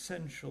most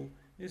essential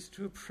is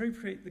to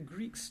appropriate the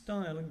Greek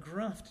style and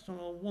graft it on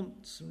our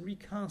wants and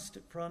recast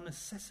it for our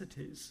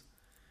necessities.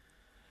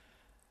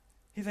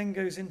 He then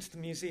goes into the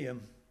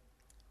museum.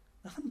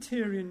 The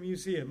Hunterian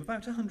Museum,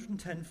 about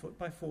 110 foot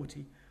by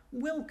 40,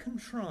 well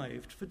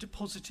contrived for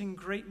depositing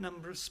great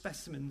number of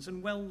specimens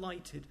and well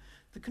lighted.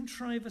 The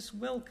contrivance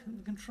well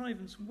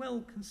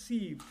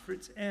conceived for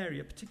its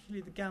area,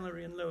 particularly the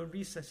gallery and lower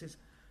recesses.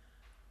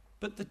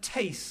 But the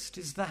taste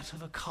is that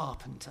of a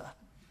carpenter.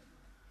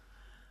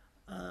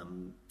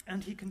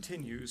 And he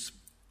continues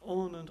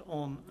on and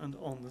on and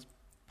on. There's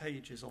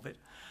pages of it.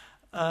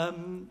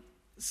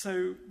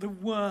 So there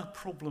were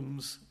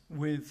problems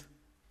with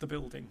the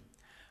building,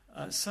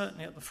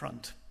 certainly at the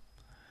front.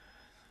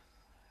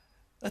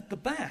 At the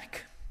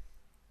back,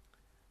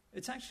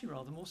 it's actually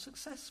rather more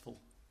successful.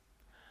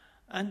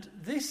 And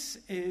this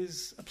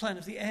is a plan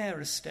of the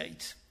Eyre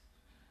estate.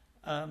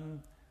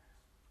 The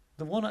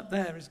one up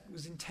there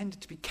was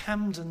intended to be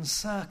Camden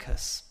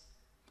Circus.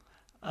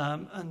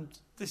 And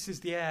this is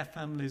the Eyre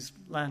family's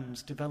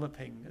lands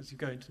developing as you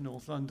go into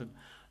North London.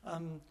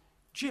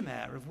 Jim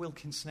Eyre of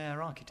Wilkinson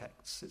Eyre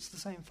Architects. It's the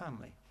same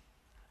family.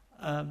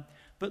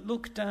 But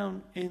look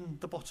down in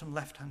the bottom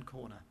left-hand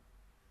corner.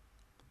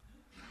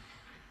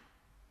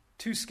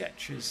 Two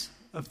sketches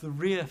of the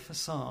rear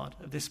facade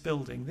of this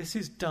building. This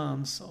is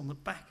Dance on the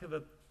back of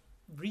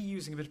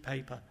reusing a bit of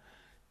paper,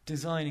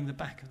 designing the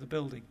back of the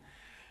building.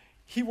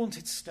 He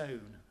wanted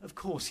stone. Of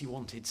course he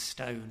wanted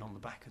stone on the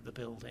back of the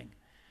building.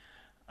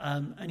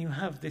 And you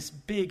have this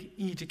big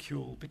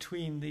edicule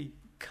between the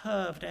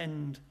curved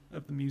end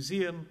of the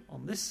museum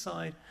on this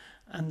side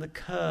and the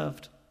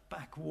curved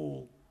back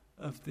wall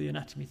of the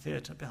Anatomy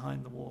Theatre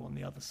behind the wall on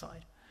the other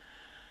side.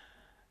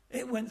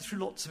 It went through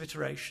lots of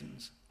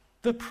iterations.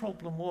 The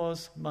problem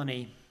was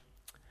money.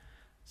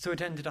 So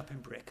it ended up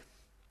in brick,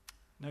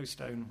 no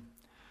stone,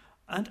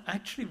 and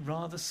actually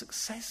rather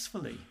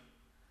successfully.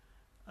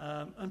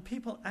 And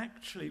people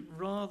actually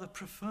rather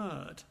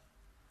preferred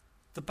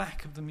the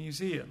back of the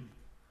museum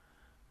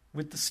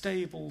with the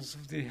stables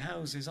of the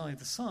houses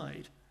either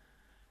side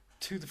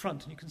to the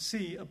front. And you can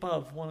see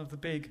above one of the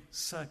big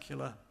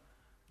circular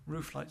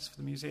roof lights for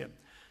the museum.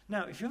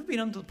 Now, if you've ever been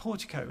under the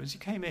portico as you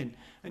came in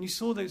and you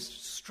saw those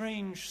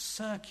strange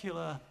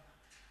circular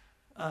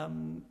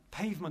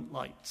pavement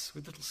lights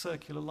with little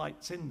circular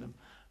lights in them,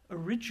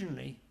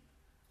 originally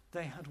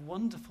they had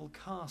wonderful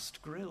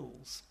cast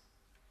grills.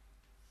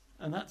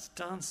 And that's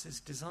Dance's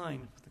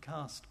design for the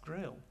cast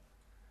grill.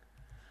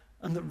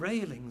 And the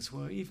railings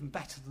were even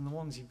better than the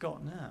ones you've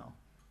got now.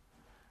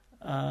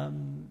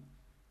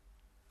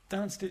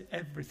 Dance did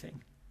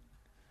everything.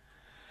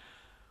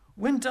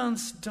 When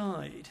Dance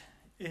died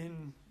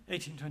in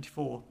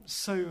 1824,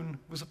 Soane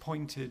was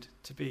appointed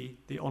to be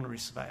the honorary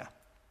surveyor.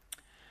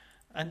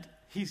 And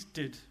he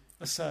did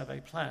a survey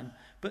plan,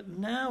 but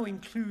now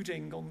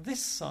including on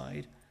this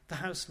side the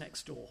house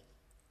next door,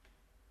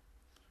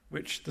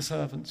 which the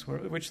surgeons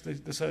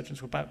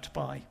were about to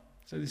buy.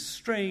 So this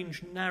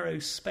strange narrow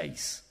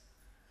space,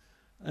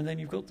 and then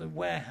you've got the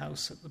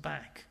warehouse at the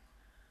back.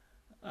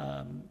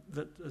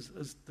 That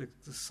as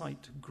the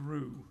site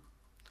grew,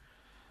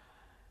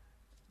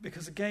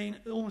 because again,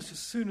 almost as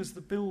soon as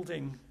the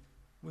building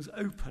was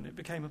open, it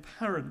became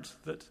apparent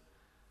that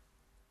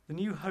the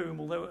new home,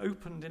 although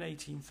opened in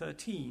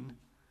 1813,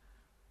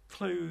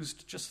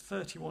 closed just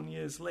 31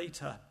 years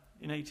later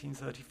in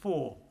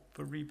 1834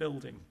 for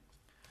rebuilding.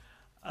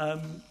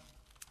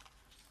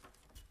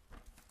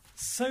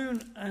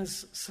 Soane,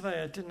 as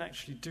surveyor, didn't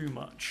actually do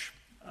much.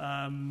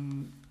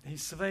 He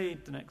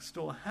surveyed the next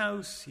door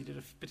house, he did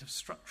a bit of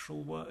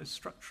structural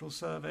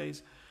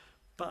surveys,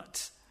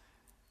 but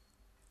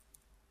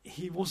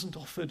he wasn't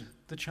offered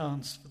the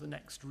chance for the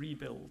next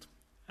rebuild.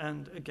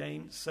 And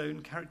again,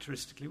 Soane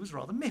characteristically was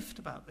rather miffed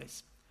about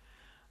this.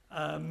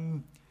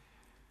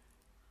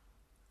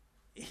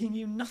 He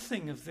knew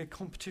nothing of the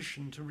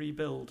competition to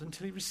rebuild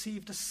until he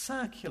received a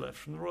circular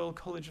from the Royal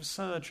College of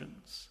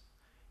Surgeons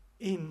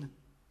in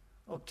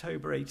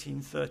October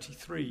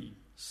 1833.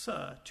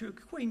 Sir, to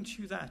acquaint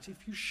you that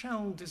if you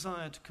shall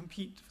desire to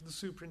compete for the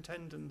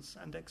superintendence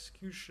and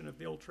execution of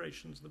the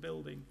alterations of the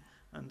building,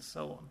 and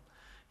so on.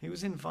 He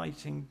was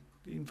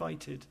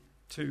invited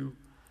to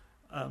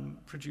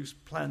produce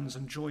plans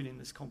and join in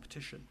this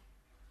competition.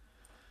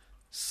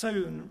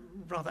 Soane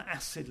rather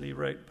acidly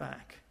wrote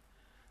back,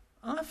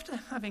 after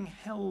having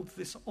held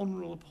this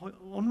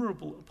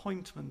honourable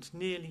appointment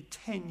nearly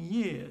 10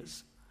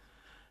 years,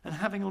 and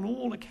having on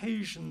all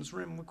occasions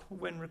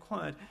when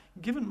required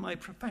given my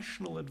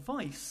professional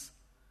advice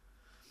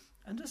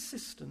and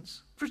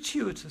assistance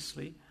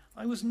gratuitously,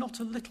 I was not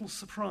a little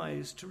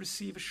surprised to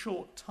receive a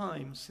short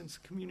time since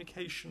a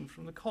communication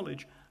from the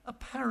college,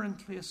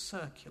 apparently a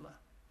circular.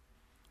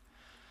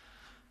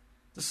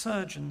 The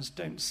surgeons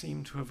don't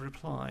seem to have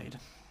replied.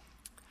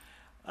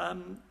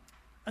 And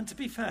to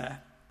be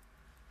fair,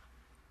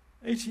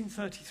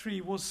 1833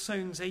 was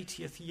Soane's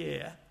 80th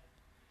year.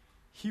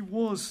 He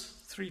was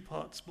 3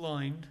 parts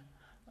blind,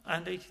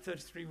 and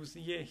 1833 was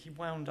the year he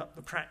wound up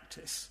the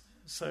practice.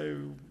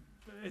 So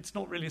it's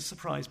not really a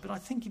surprise, but I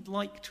think he'd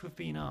like to have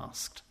been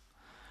asked.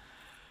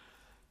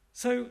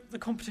 So the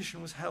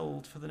competition was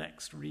held for the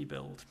next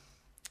rebuild.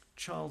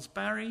 Charles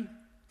Barry,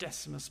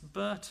 Decimus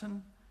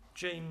Burton,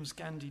 James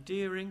Gandy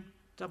Deering,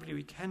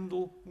 W.E.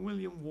 Kendall,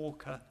 William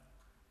Walker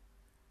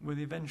were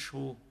the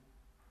eventual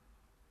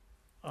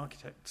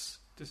architects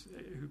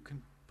who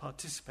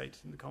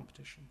participated in the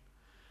competition.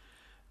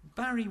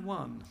 Barry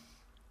won,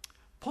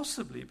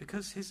 possibly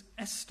because his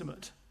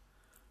estimate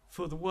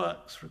for the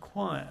works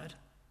required,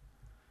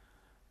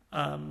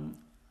 and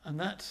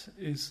that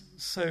is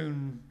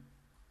Soane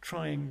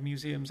trying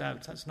museums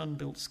out. That's an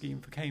unbuilt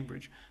scheme for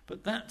Cambridge,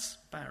 but that's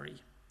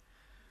Barry.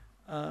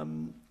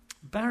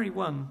 Barry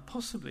won,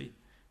 possibly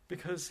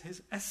because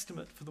his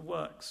estimate for the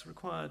works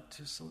required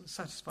to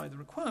satisfy the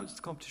requirements of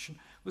the competition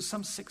was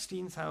some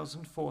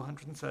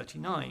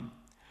 16,439.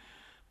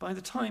 By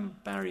the time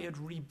Barry had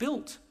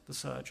rebuilt the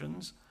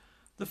surgeons,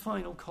 the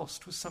final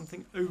cost was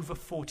something over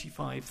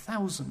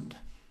 45,000.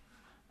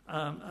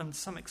 And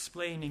some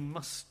explaining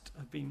had to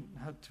have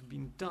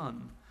been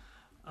done.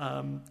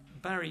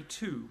 Barry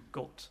too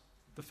got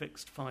the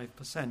fixed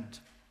 5%.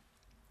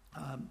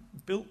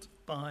 Built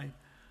by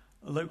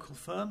a local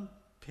firm,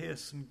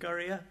 Pearce and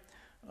Gurrier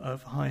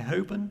of High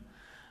Holborn.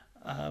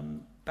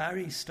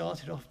 Barry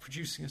started off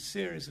producing a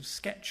series of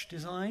sketch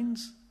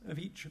designs of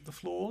each of the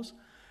floors.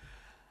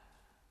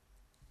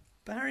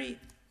 Barry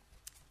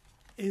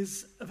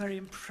is a very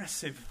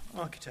impressive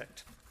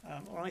architect,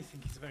 or I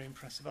think he's a very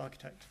impressive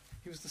architect.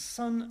 He was the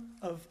son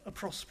of a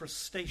prosperous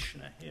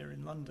stationer here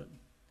in London,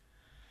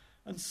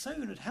 and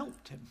Soane had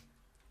helped him.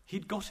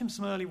 He'd got him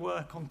some early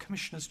work on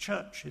commissioners'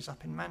 churches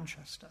up in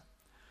Manchester.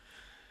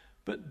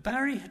 But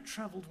Barry had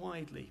travelled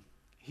widely.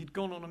 He'd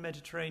gone on a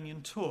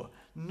Mediterranean tour,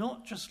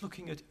 not just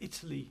looking at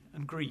Italy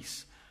and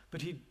Greece,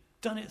 but he'd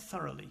done it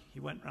thoroughly. He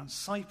went around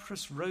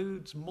Cyprus,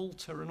 Rhodes,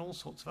 Malta, and all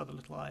sorts of other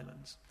little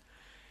islands.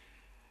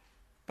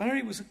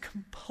 Barry was a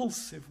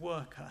compulsive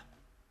worker.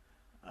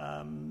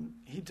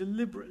 He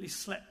deliberately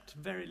slept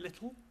very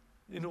little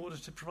in order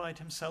to provide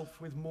himself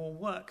with more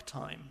work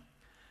time.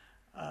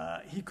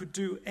 He could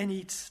do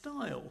any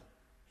style.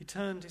 He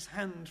turned his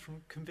hand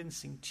from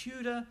convincing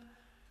Tudor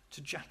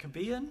to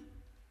Jacobean.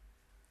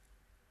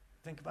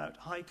 Think about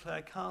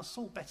Highclere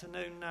Castle, better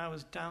known now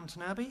as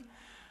Downton Abbey.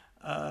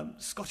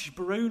 Scottish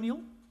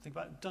baronial. Think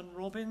about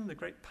Dunrobin, the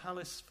great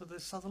palace for the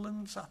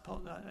Sutherlands up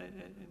on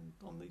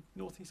the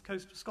northeast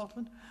coast of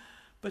Scotland.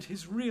 But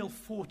his real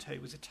forte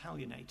was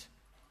Italianate.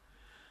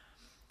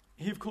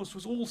 He, of course,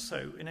 was also,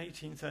 in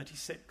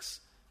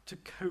 1836, to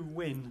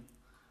co-win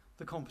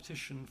the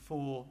competition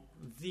for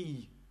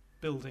the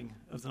building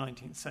of the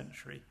 19th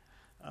century.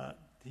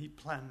 He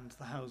planned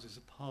the Houses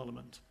of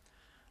Parliament.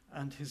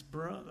 And his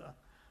brother,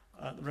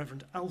 the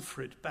Reverend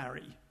Alfred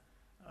Barry,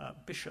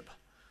 Bishop,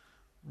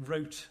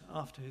 wrote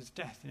after his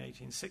death in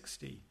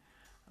 1860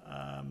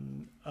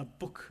 a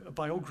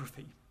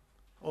biography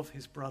of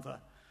his brother,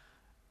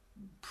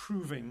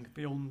 proving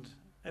beyond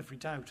every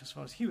doubt, as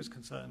far as he was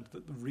concerned,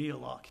 that the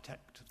real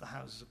architect of the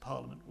Houses of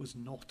Parliament was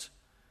not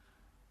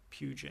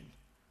Pugin,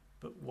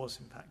 but was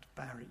in fact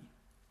Barry.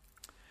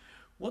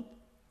 What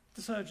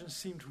the surgeons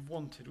seemed to have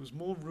wanted was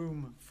more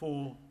room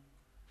for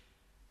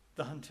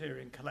the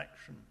Hunterian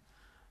collection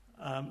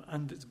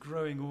and its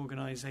growing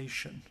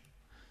organisation.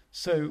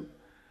 So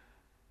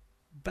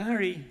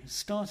Barry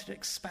started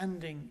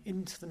expanding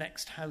into the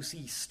next house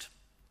east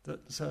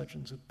that the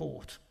surgeons had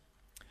bought.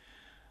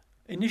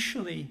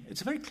 Initially,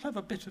 it's a very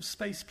clever bit of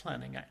space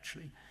planning,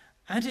 actually,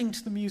 adding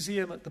to the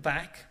museum at the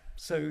back.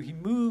 So he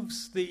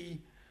moves the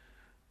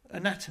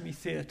anatomy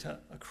theatre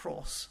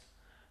across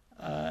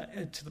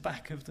to the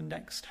back of the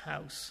next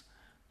house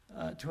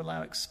to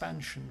allow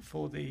expansion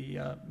for the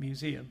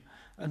museum,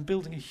 and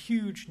building a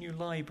huge new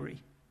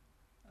library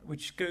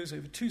which goes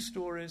over 2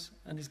 stories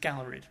and is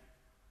galleried,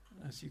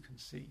 as you can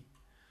see.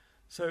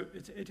 So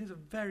it is a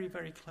very,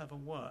 very clever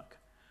work.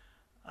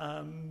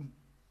 The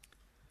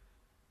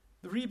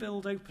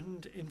rebuild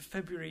opened in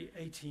February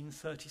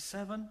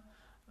 1837,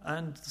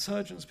 and the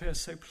surgeons appear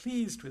so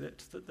pleased with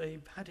it that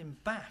they've had him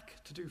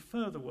back to do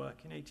further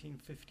work in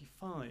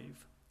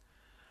 1855.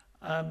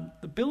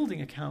 The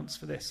building accounts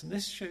for this, and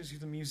this shows you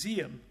the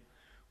museum,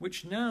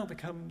 which now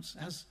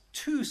has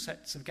 2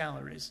 sets of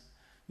galleries,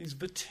 these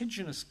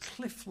vertiginous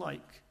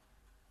cliff-like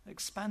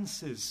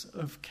expanses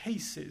of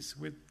cases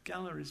with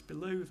galleries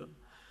below them.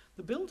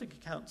 The building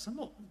accounts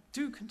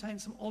do contain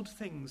some odd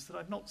things that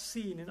I've not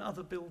seen in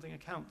other building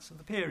accounts of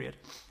the period.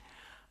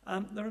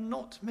 There are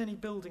not many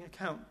building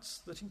accounts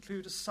that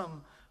include a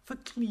sum for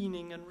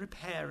cleaning and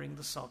repairing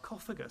the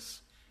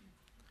sarcophagus.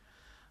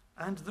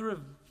 And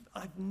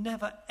I've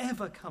never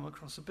ever come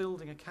across a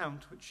building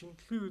account which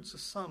includes a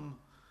sum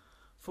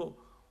for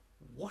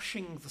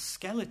washing the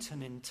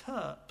skeleton in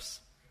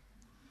turps.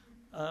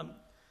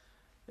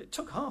 It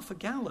took half a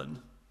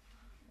gallon,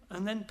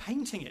 and then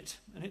painting it,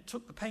 and it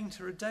took the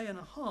painter a day and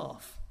a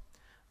half.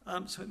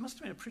 So it must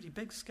have been a pretty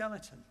big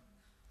skeleton.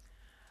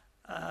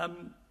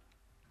 And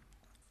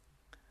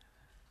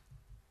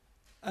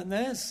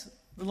there's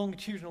the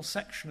longitudinal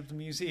section of the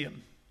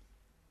museum.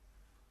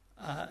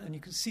 And you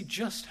can see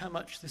just how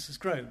much this has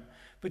grown.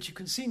 But you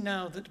can see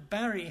now that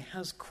Barry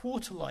has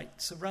quarter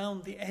lights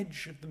around the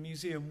edge of the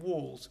museum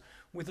walls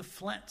with a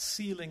flat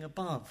ceiling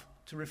above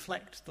to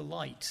reflect the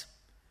light.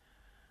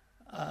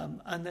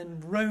 And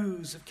then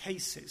rows of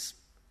cases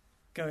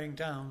going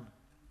down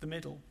the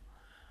middle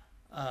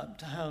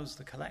to house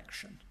the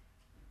collection.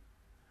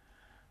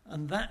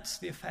 And that's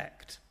the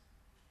effect.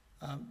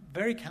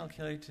 Very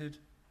calculated,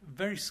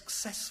 very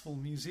successful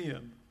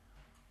museum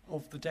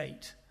of the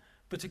date.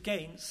 But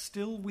again,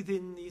 still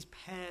within these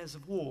pairs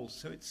of walls,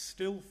 so it's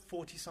still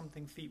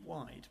 40-something feet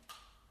wide.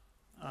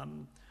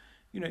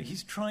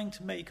 He's trying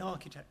to make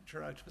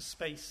architecture out of a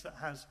space that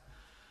has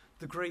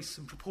the grace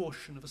and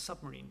proportion of a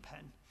submarine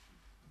pen.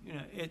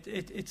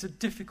 It's a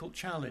difficult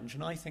challenge,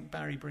 and I think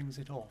Barry brings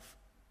it off,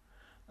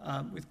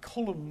 with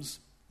columns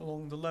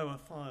along the lower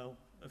file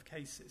of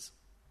cases.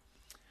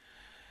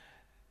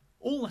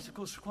 All that, of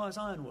course, requires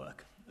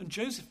ironwork, and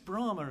Joseph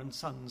Bramah and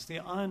Sons, the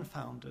iron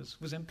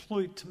founders, was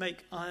employed to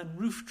make iron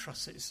roof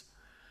trusses.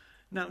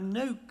 Now,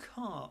 no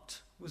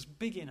cart was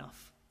big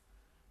enough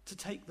to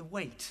take the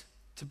weight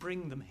to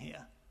bring them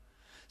here.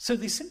 So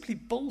they simply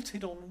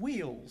bolted on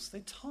wheels.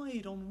 They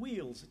tied on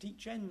wheels at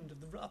each end of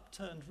the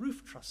upturned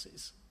roof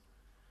trusses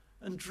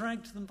and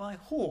dragged them by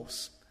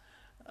horse.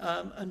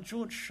 And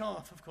George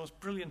Sharp, of course,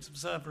 brilliant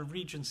observer of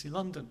Regency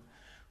London,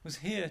 was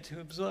here to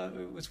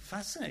observe, was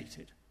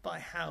fascinated by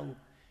how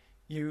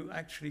you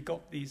actually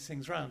got these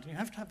things round. And you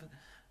have to have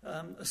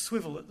a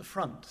swivel at the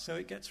front so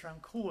it gets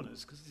around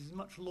corners, because it is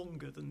much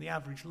longer than the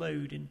average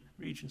load in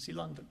Regency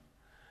London.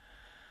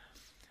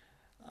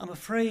 I'm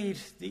afraid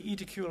the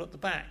edicule at the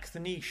back, the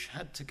niche,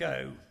 had to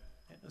go.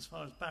 As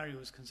far as Barry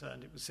was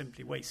concerned, it was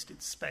simply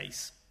wasted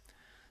space.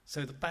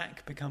 So the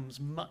back becomes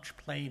much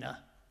plainer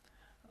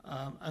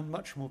and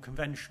much more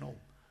conventional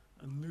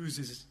and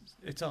loses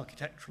its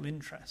architectural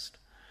interest.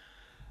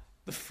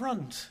 The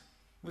front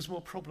was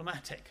more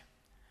problematic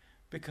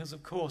because,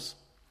 of course,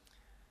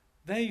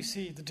 there you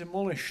see the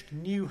demolished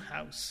new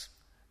house.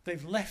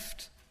 They've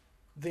left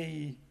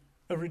the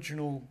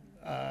original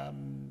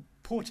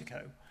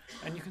portico,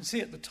 and you can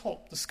see at the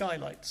top the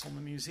skylights on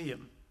the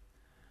museum.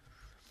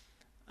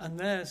 And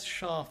there's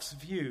Sharp's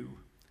view.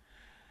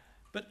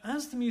 But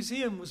as the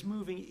museum was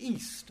moving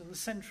east and the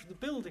centre of the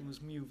building was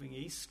moving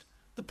east,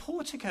 the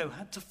portico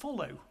had to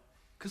follow,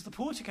 because the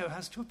portico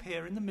has to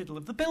appear in the middle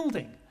of the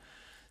building.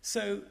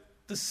 So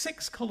the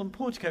 6-column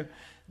portico,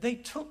 they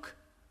took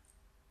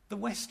the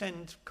West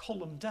End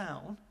column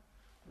down,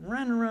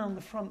 ran around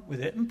the front with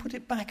it and put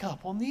it back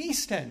up on the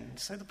East End.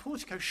 So the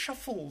portico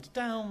shuffled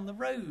down the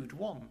road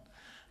one.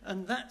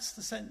 And that's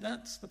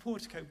the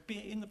portico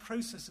in the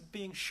process of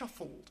being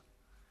shuffled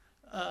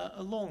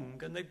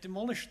along, and they've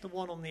demolished the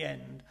one on the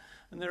end,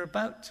 and they're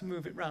about to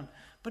move it round.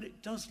 But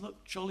it does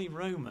look jolly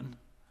Roman.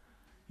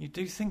 You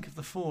do think of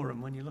the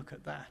Forum when you look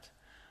at that.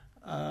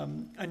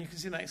 And you can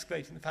see them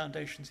excavating the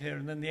foundations here,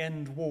 and then the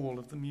end wall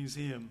of the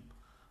museum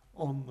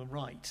on the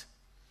right.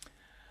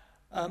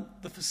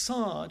 The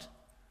facade,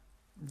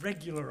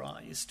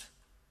 regularised,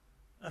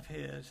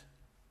 appeared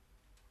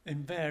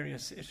in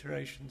various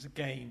iterations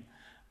again.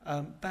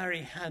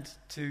 Barry had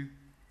to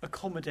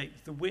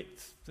accommodate the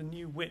width, the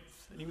new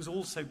width, and he was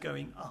also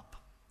going up.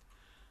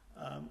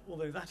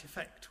 Although that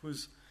effect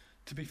was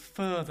to be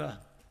further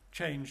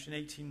changed in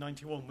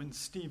 1891 when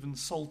Stephen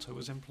Salter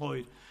was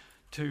employed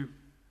to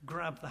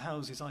grab the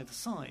houses either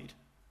side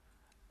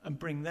and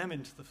bring them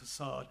into the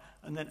facade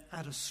and then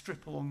add a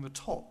strip along the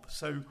top.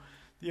 So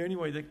the only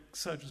way the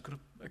surgeons could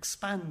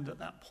expand at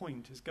that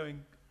point is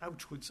going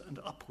outwards and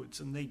upwards,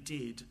 and they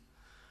did.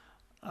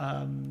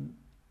 And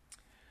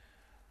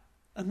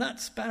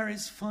that's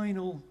Barry's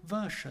final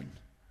version.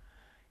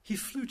 He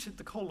fluted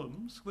the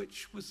columns,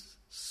 which was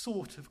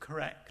sort of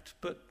correct,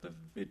 but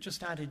it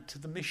just added to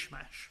the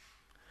mishmash.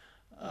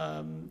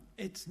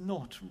 It's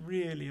not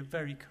really a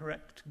very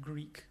correct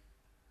Greek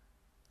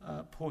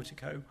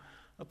portico,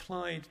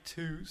 applied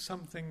to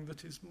something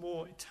that is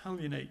more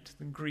Italianate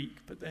than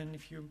Greek, but then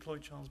if you employ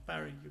Charles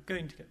Barry, you're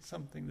going to get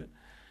something that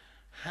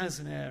has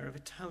an air of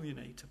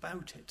Italianate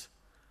about it.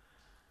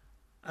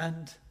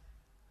 And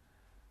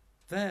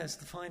there's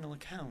the final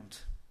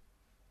account.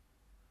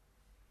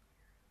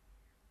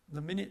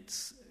 The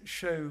minutes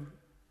show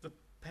the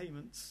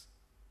payments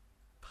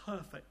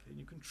perfectly.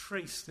 You can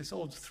trace this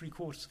odd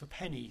 3/4 of a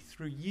penny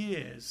through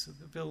years of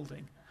the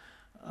building.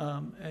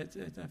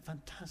 It's a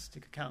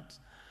fantastic account.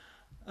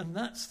 And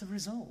that's the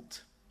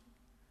result.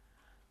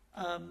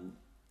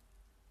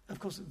 Of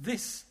course,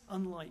 this,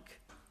 unlike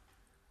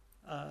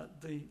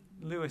the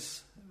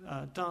Lewis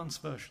dance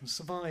version,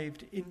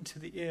 survived into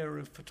the era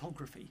of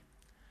photography.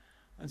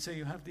 And so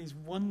you have these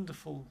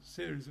wonderful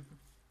series of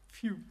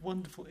few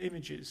wonderful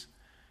images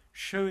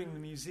showing the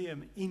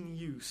museum in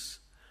use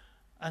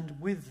and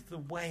with the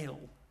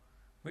whale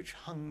which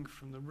hung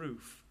from the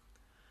roof.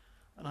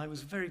 And I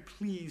was very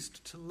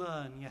pleased to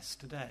learn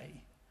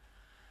yesterday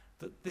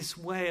that this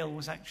whale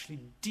was actually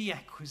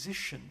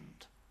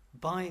deacquisitioned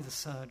by the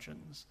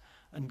surgeons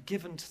and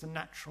given to the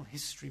Natural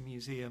History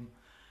Museum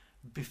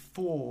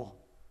before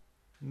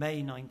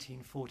May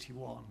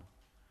 1941,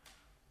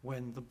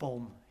 when the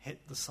bomb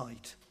hit the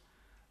site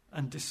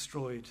and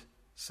destroyed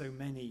so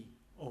many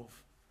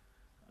of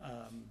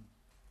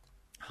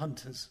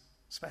Hunter's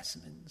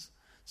specimens.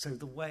 So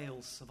the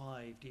whale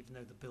survived even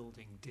though the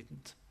building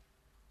didn't.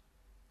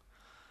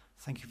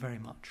 Thank you very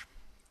much.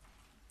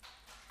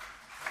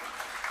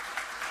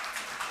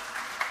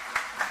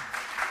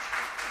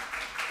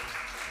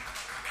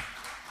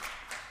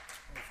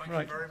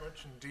 Thank you very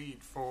much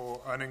indeed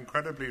for an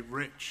incredibly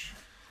rich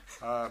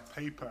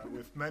paper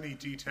with many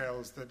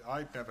details that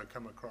I'd never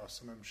come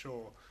across, and I'm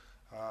sure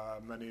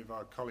many of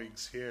our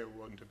colleagues here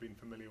won't have been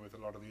familiar with a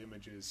lot of the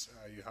images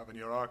you have in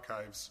your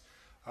archives.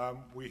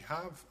 We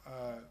have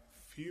a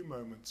few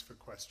moments for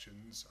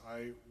questions.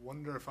 I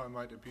wonder if I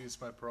might abuse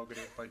my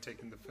prerogative by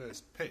taking the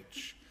first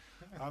pitch.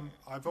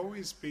 I've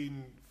always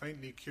been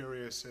faintly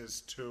curious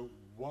as to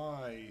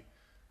why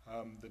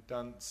the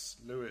Dance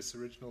Lewis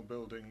original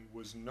building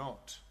was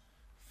not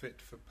fit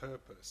for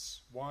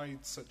purpose. Why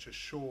such a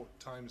short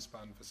time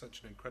span for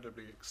such an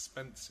incredibly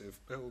expensive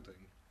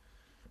building?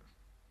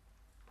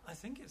 I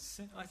think it's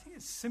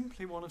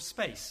simply one of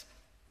space.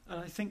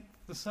 And I think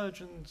the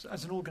surgeons,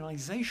 as an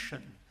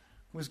organisation,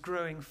 was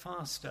growing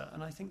faster,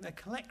 and I think their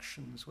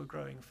collections were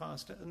growing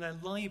faster, and their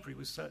library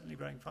was certainly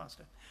growing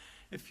faster.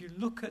 If you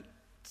look at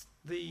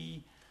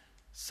the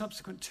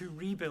subsequent two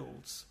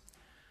rebuilds,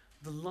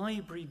 the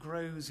library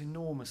grows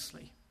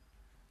enormously,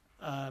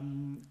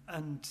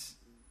 and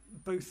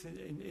both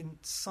in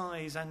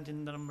size and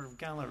in the number of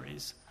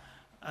galleries.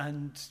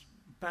 And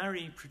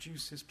Barry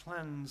produces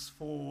plans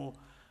for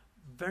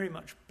very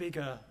much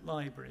bigger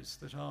libraries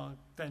that are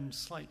then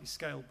slightly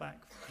scaled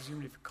back,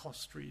 presumably for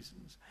cost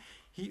reasons.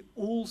 He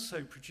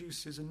also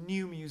produces a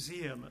new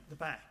museum at the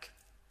back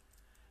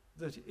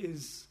that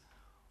is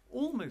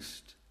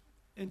almost,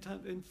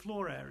 in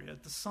floor area,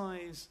 the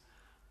size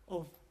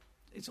of,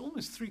 it's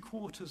almost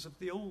 3/4 of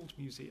the old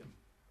museum.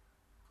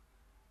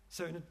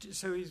 So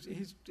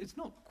it's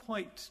not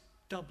quite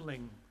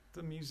doubling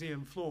the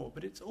museum floor,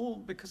 but it's all,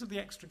 because of the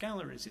extra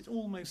galleries, it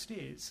almost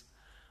is.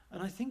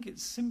 And I think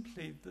it's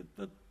simply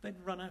that they'd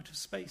run out of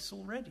space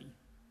already.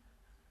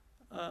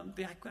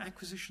 The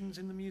acquisitions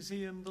in the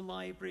museum, the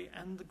library,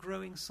 and the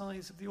growing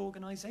size of the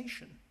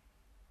organisation.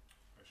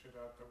 I should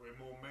add that we're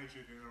more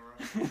measured in our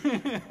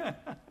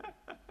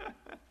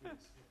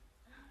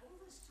All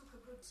this took a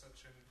good,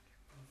 such an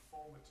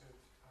informative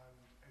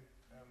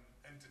and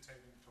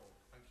entertaining talk.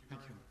 Thank you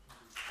very much.